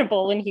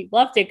incredible, and he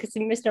loved it because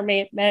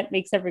Mr. Met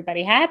makes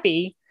everybody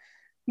happy.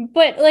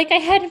 But I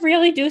had to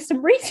really do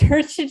some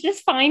research to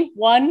just find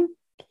one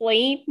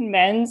plain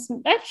men's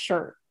Met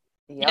shirt.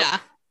 Yep. Yeah.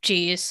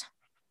 Jeez.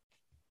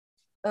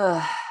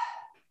 Ugh.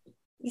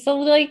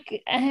 So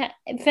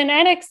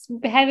Fanatics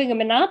having a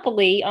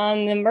monopoly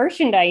on the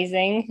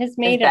merchandising has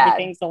made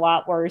everything a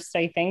lot worse,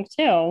 I think,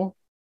 too.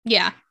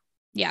 Yeah.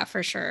 Yeah,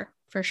 for sure.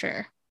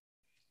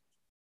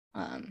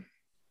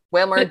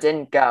 Wilmer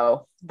didn't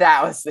go.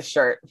 That was the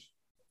shirt.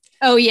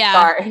 Oh yeah.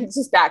 Sorry,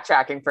 just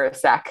backtracking for a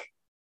sec.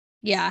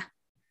 Yeah.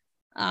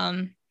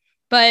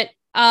 But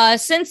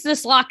since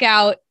this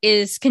lockout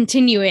is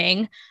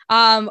continuing,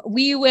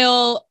 we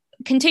will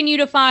continue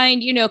to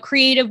find,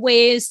 creative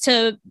ways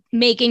to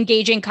make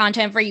engaging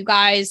content for you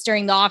guys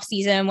during the off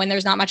season when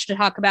there's not much to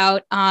talk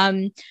about.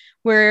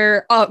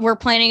 We're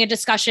planning a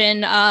discussion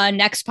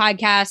next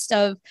podcast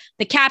of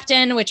The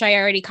Captain, which I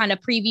already kind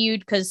of previewed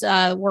because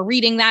we're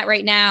reading that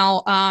right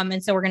now.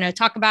 And so we're going to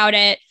talk about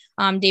it.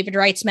 David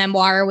Wright's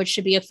memoir, which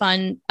should be a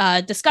fun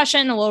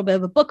discussion, a little bit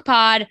of a book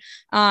pod.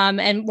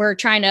 And we're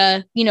trying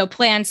to,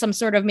 plan some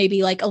sort of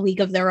maybe a League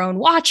of Their Own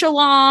watch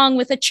along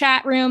with a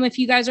chat room if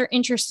you guys are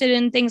interested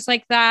in things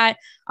like that.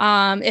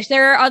 If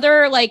there are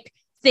other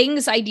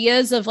things,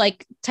 ideas of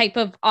type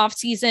of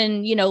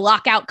off-season,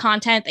 lockout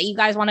content that you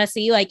guys want to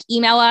see,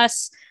 email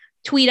us,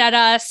 tweet at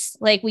us.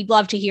 We'd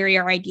love to hear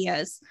your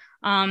ideas.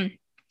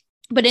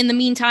 But in the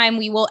meantime,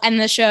 we will end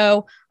the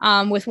show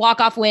with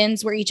walk-off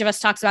wins, where each of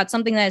us talks about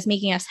something that is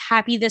making us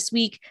happy this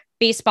week,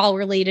 baseball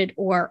related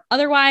or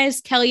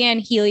otherwise. Kellyanne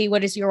Healy,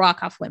 what is your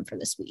walk-off win for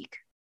this week?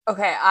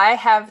 Okay, I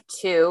have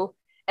two.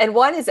 And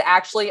one is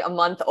actually a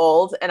month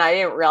old, and I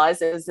didn't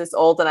realize it was this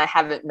old, and I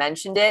haven't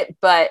mentioned it,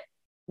 but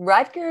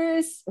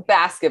Rutgers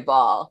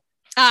basketball.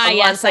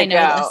 Yes, I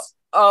know this.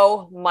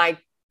 Oh my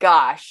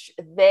gosh.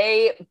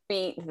 They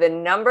beat the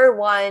number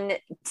one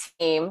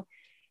team,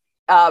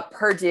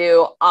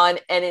 Purdue, on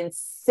an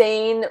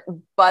insane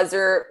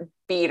buzzer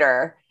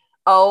beater.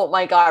 Oh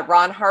my God.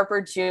 Ron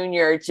Harper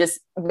Jr. just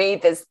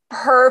made this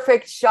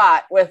perfect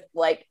shot with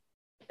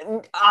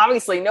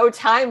obviously no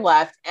time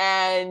left.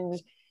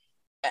 And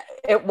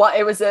it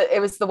was a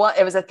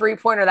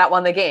 3-pointer that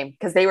won the game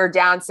because they were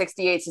down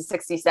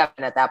 68-67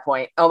 at that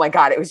point. Oh my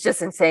God. It was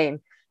just insane.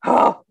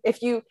 Oh,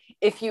 if you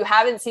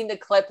haven't seen the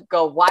clip,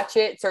 go watch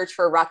it, search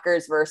for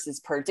Rutgers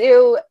versus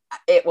Purdue.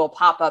 It will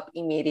pop up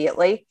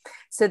immediately.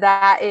 So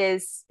that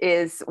is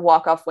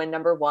walk-off win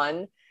number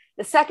one.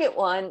 The second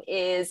one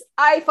is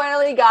I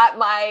finally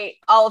got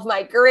all of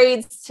my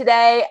grades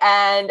today,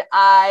 and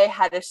I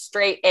had a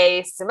straight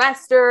A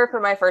semester for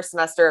my first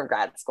semester of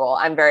grad school.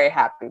 I'm very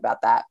happy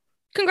about that.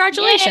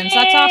 Congratulations.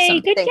 Yay! That's awesome.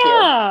 Good Thank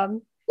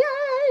job. You.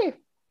 Yay.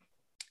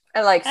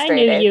 I like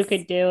straight I knew A's. you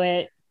could do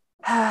it.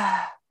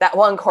 That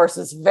one course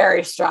was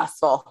very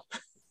stressful.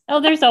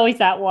 Oh, there's always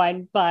that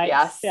one, but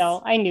yes.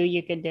 Still, I knew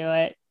you could do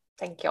it.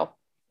 Thank you.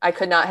 I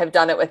could not have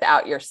done it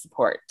without your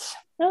support.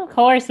 Well, of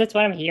course, that's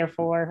what I'm here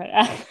for.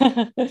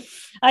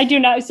 I do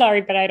not,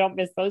 sorry, but I don't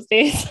miss those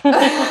days. All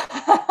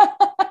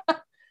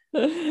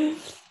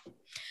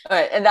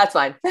right, and that's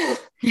fine.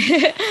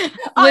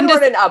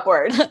 Onward and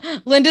upward.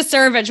 Linda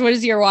Surovich, what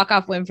is your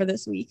walk-off win for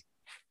this week?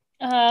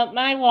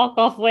 My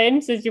walk-off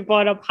win, since you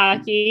brought up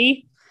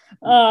hockey,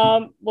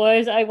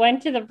 was I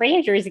went to the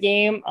Rangers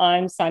game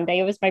on Sunday.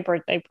 It was my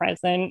birthday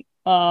present.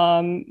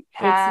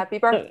 Happy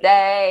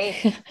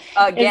birthday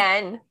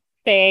again.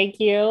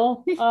 Thank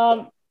you.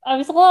 I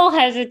was a little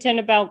hesitant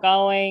about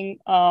going,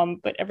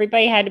 but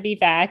everybody had to be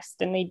vaxxed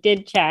and they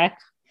did check.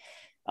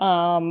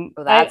 Well,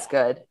 that's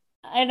good.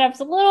 And I was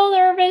a little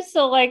nervous,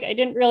 so I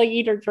didn't really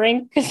eat or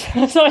drink,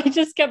 so I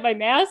just kept my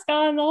mask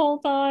on the whole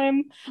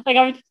time.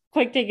 I would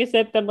quick take a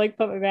sip, then put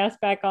my mask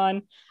back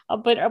on.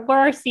 But where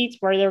our seats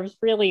were, there was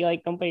really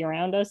nobody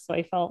around us, so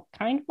I felt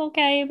kind of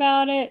okay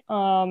about it.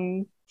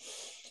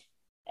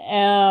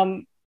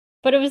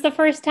 But it was the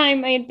first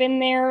time I had been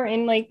there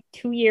in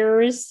 2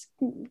 years.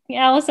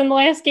 Allison, the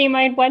last game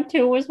I went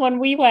to was when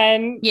we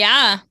went.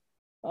 Yeah.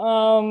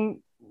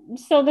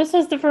 So this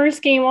was the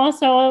first game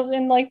also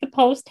in the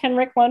post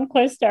Henrik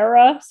Lundqvist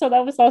era. So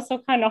that was also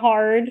kind of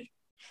hard.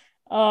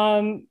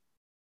 And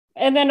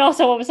then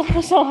also it was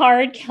also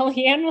hard.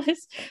 Kellyanne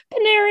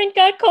Panarin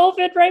got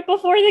COVID right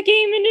before the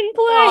game and didn't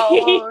play.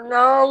 Oh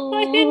no.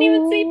 I didn't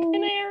even see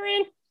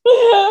Panarin.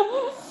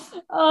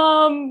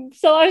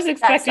 So I was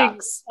expecting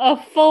a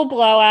full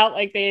blowout,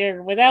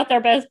 they're without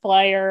their best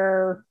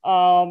player. They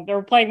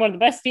were playing one of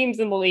the best teams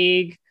in the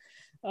league.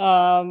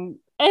 And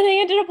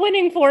they ended up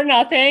winning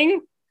 4-0.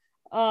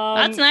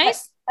 That's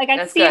nice. I got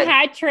to see a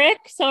hat trick,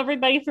 so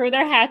everybody threw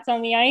their hats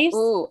on the ice.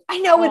 Ooh, I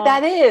know what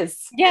that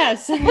is.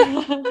 Yes. That's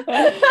like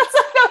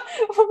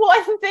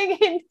one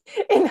thing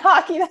in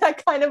hockey that I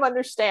kind of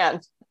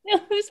understand.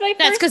 It was my first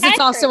That's because it's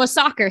also a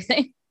soccer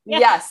thing. Yeah.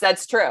 Yes,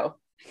 that's true.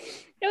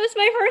 It was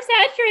my first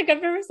hat trick.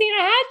 I've never seen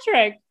a hat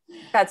trick.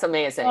 That's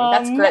amazing.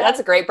 That's great. That's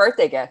a great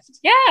birthday gift.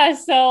 Yeah.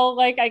 So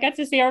like I got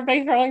to see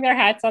everybody throwing their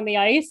hats on the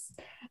ice.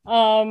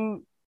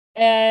 And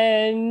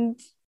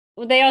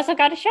they also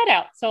got a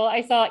shutout. So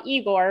I saw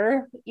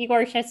Igor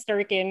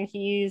Shesterkin.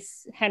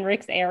 He's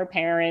Henrik's heir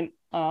apparent.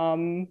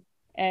 And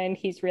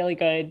he's really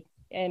good.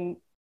 And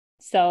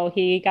so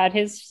he got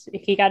a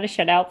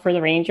shutout for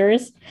the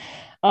Rangers.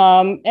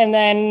 And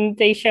then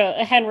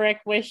Henrik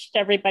wished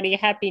everybody a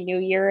happy new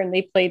year, and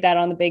they played that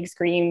on the big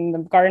screen. The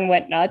Garden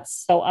went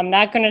nuts. So I'm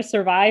not going to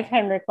survive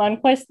Henrik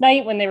Lundqvist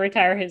night when they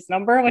retire his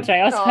number, which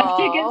I also have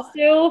tickets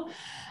to.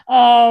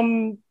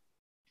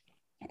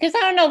 Because I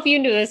don't know if you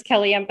knew this,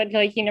 Kellyanne, but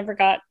like he never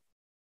got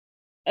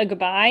a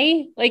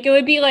goodbye. Like it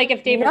would be like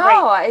if David. No,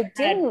 Wright I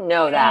didn't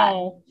know that.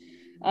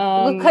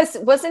 Because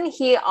wasn't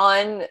he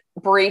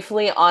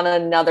briefly on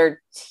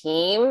another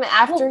team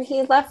after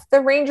he left the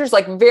Rangers?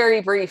 Like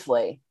very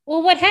briefly.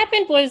 Well, what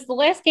happened was the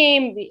last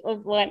game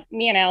when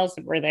me and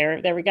Allison were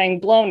there, they were getting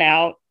blown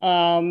out.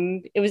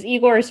 It was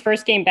Igor's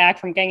first game back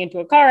from getting into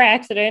a car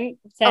accident.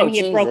 Said he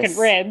had broken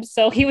ribs,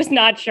 so he was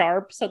not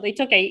sharp. So they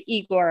took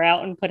Igor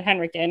out and put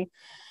Henrik in.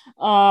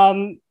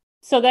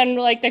 So then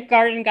like the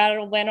Garden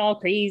went all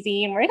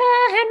crazy and we're like,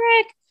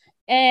 Henrik.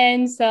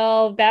 And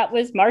so that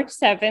was March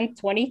 7th,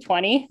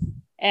 2020.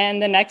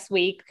 And the next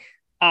week,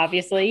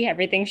 obviously,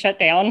 everything shut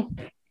down.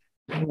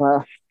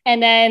 Wow.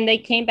 And then they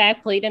came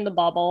back, played in the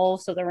bubble,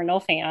 so there were no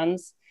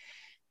fans.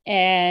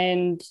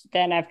 And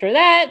then after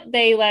that,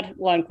 they let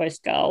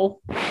Lundqvist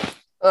go.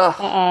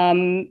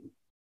 And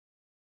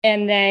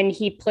then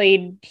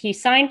he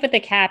signed with the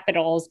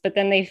Capitals, but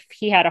then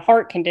he had a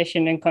heart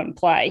condition and couldn't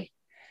play.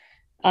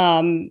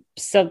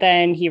 So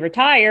then he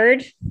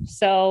retired.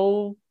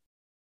 So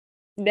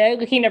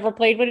he never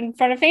played in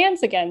front of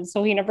fans again,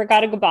 so he never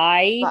got a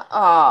goodbye.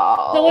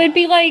 So it'd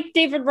be like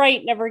David Wright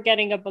never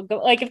getting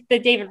like if the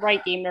David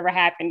Wright game never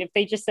happened, if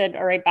they just said,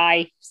 all right,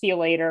 bye, see you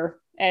later,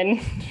 and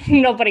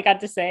nobody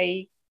got to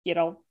say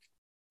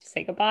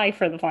goodbye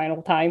for the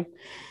final time.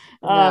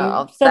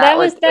 So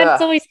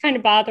that's always kind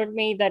of bothered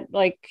me, that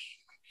like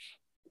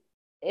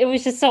it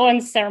was just so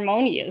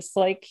unceremonious.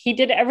 Like he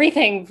did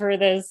everything for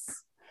this.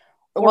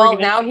 Well,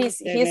 now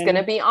he's going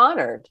to be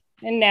honored,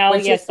 and now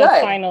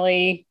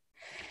finally.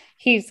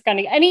 He's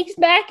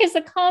back as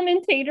a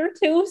commentator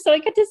too, so I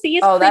get to see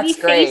his pretty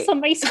face on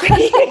my screen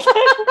again.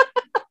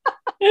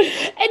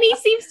 And he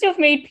seems to have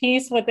made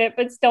peace with it,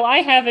 but still, I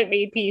haven't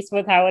made peace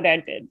with how it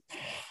ended.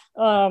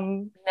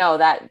 No,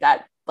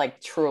 that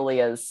like truly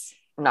is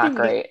not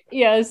great.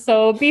 Yeah,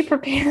 so be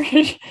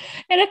prepared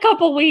in a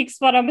couple weeks,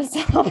 but I'm a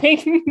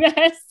sobbing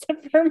mess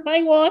for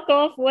my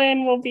walk-off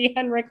win will be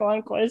Henrik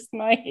Lundqvist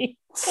night.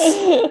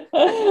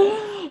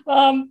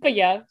 But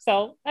yeah,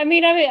 so I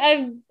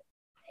mean,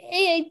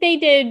 they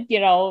did,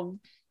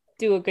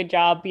 do a good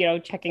job,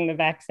 checking the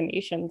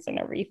vaccinations and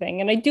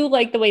everything. And I do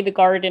like the way the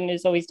Garden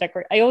is always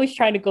decorated. I always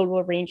try to go to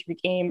a Ranger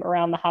game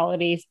around the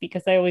holidays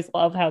because I always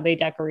love how they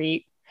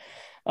decorate.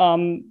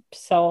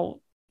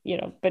 So,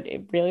 but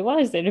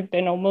it had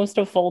been almost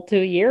a full 2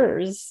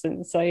 years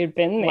since I had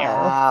been there.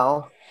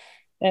 Wow.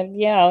 And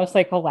yeah, I was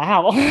like, oh,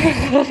 wow,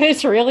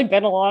 it's really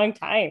been a long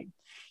time.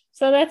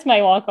 So that's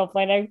my walk-off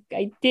win.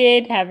 I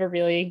did have a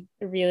really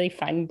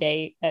fun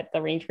day at the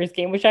Rangers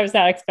game, which I was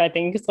not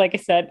expecting because, like I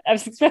said, I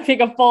was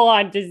expecting a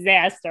full-on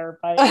disaster,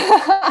 but it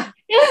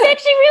was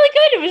actually really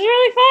good. It was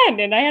really fun,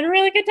 and I had a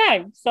really good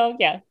time. So,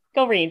 yeah,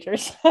 go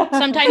Rangers.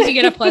 Sometimes you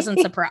get a pleasant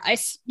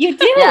surprise. You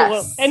do,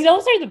 yes. And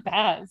those are the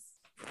best.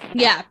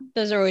 Yeah,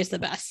 those are always the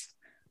best.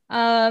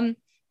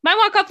 My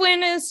walk-up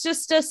win is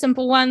just a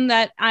simple one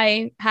that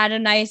I had a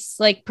nice,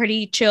 like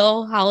pretty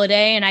chill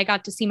holiday, and I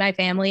got to see my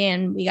family,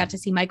 and we got to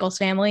see Michael's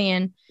family,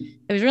 and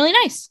it was really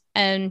nice.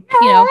 And,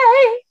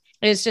 it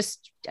was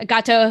just, I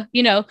got to,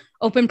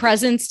 open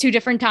presents 2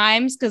 different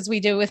times because we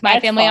did with my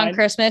family on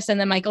Christmas and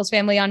then Michael's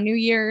family on New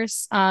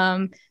Year's.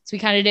 So we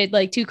kind of did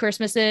like 2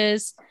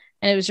 Christmases,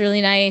 and it was really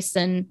nice.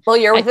 And well,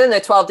 you're within the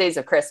 12 days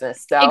of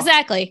Christmas. So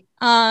exactly.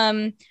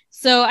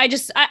 So I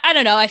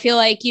don't know. I feel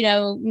like,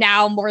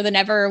 now more than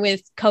ever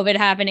with COVID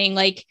happening,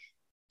 like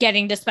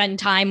getting to spend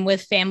time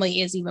with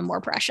family is even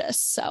more precious.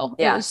 So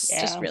it was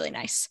just really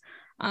nice.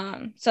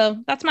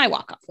 So that's my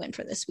walk-off win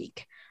for this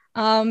week.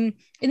 In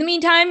the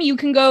meantime, you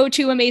can go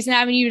to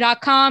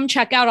amazingavenue.com,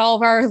 check out all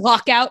of our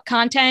lockout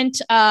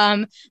content.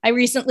 I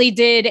recently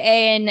did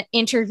an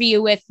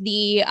interview with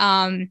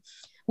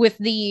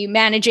the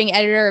managing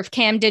editor of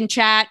Camden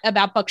Chat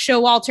about Buck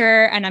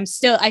Showalter. And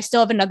I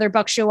still have another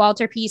Buck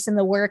Showalter piece in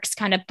the works,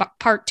 kind of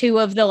part 2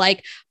 of the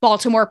like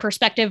Baltimore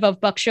perspective of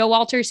Buck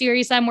Showalter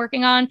series I'm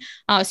working on.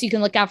 So you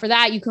can look out for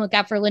that. You can look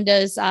out for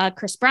Linda's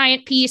Chris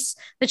Bryant piece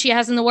that she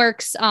has in the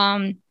works.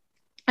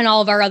 and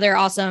all of our other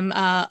awesome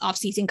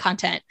off-season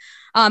content.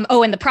 And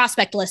the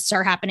prospect lists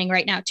are happening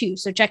right now too.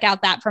 So check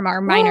out that from our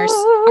minors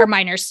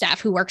staff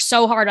who work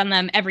so hard on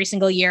them every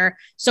single year.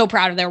 So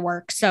proud of their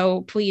work.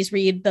 So please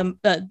read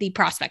the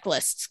prospect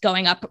lists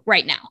going up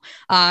right now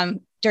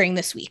during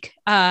this week.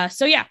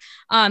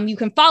 You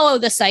can follow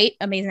the site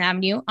Amazing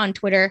Avenue on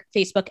Twitter,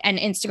 Facebook, and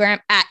Instagram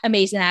at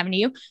Amazing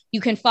Avenue.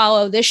 You can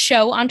follow this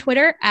show on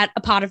Twitter at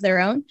A Pod of Their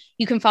Own.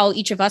 You can follow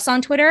each of us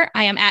on Twitter.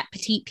 I am at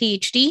Petite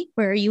PhD.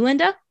 Where are you,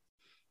 Linda?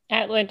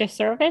 At Linda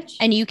Surovich.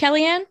 And you,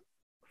 Kellyanne?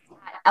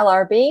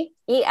 LRB,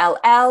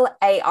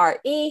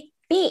 ELLAREBEE.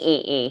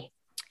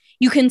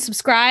 You can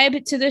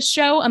subscribe to this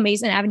show,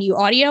 Amazing Avenue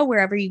Audio,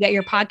 wherever you get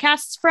your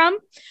podcasts from.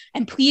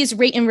 And please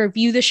rate and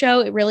review the show.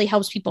 It really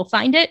helps people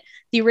find it.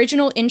 The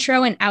original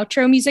intro and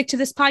outro music to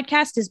this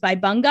podcast is by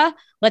Bunga.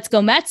 Let's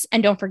go Mets.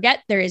 And don't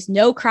forget, there is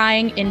no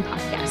crying in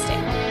podcast.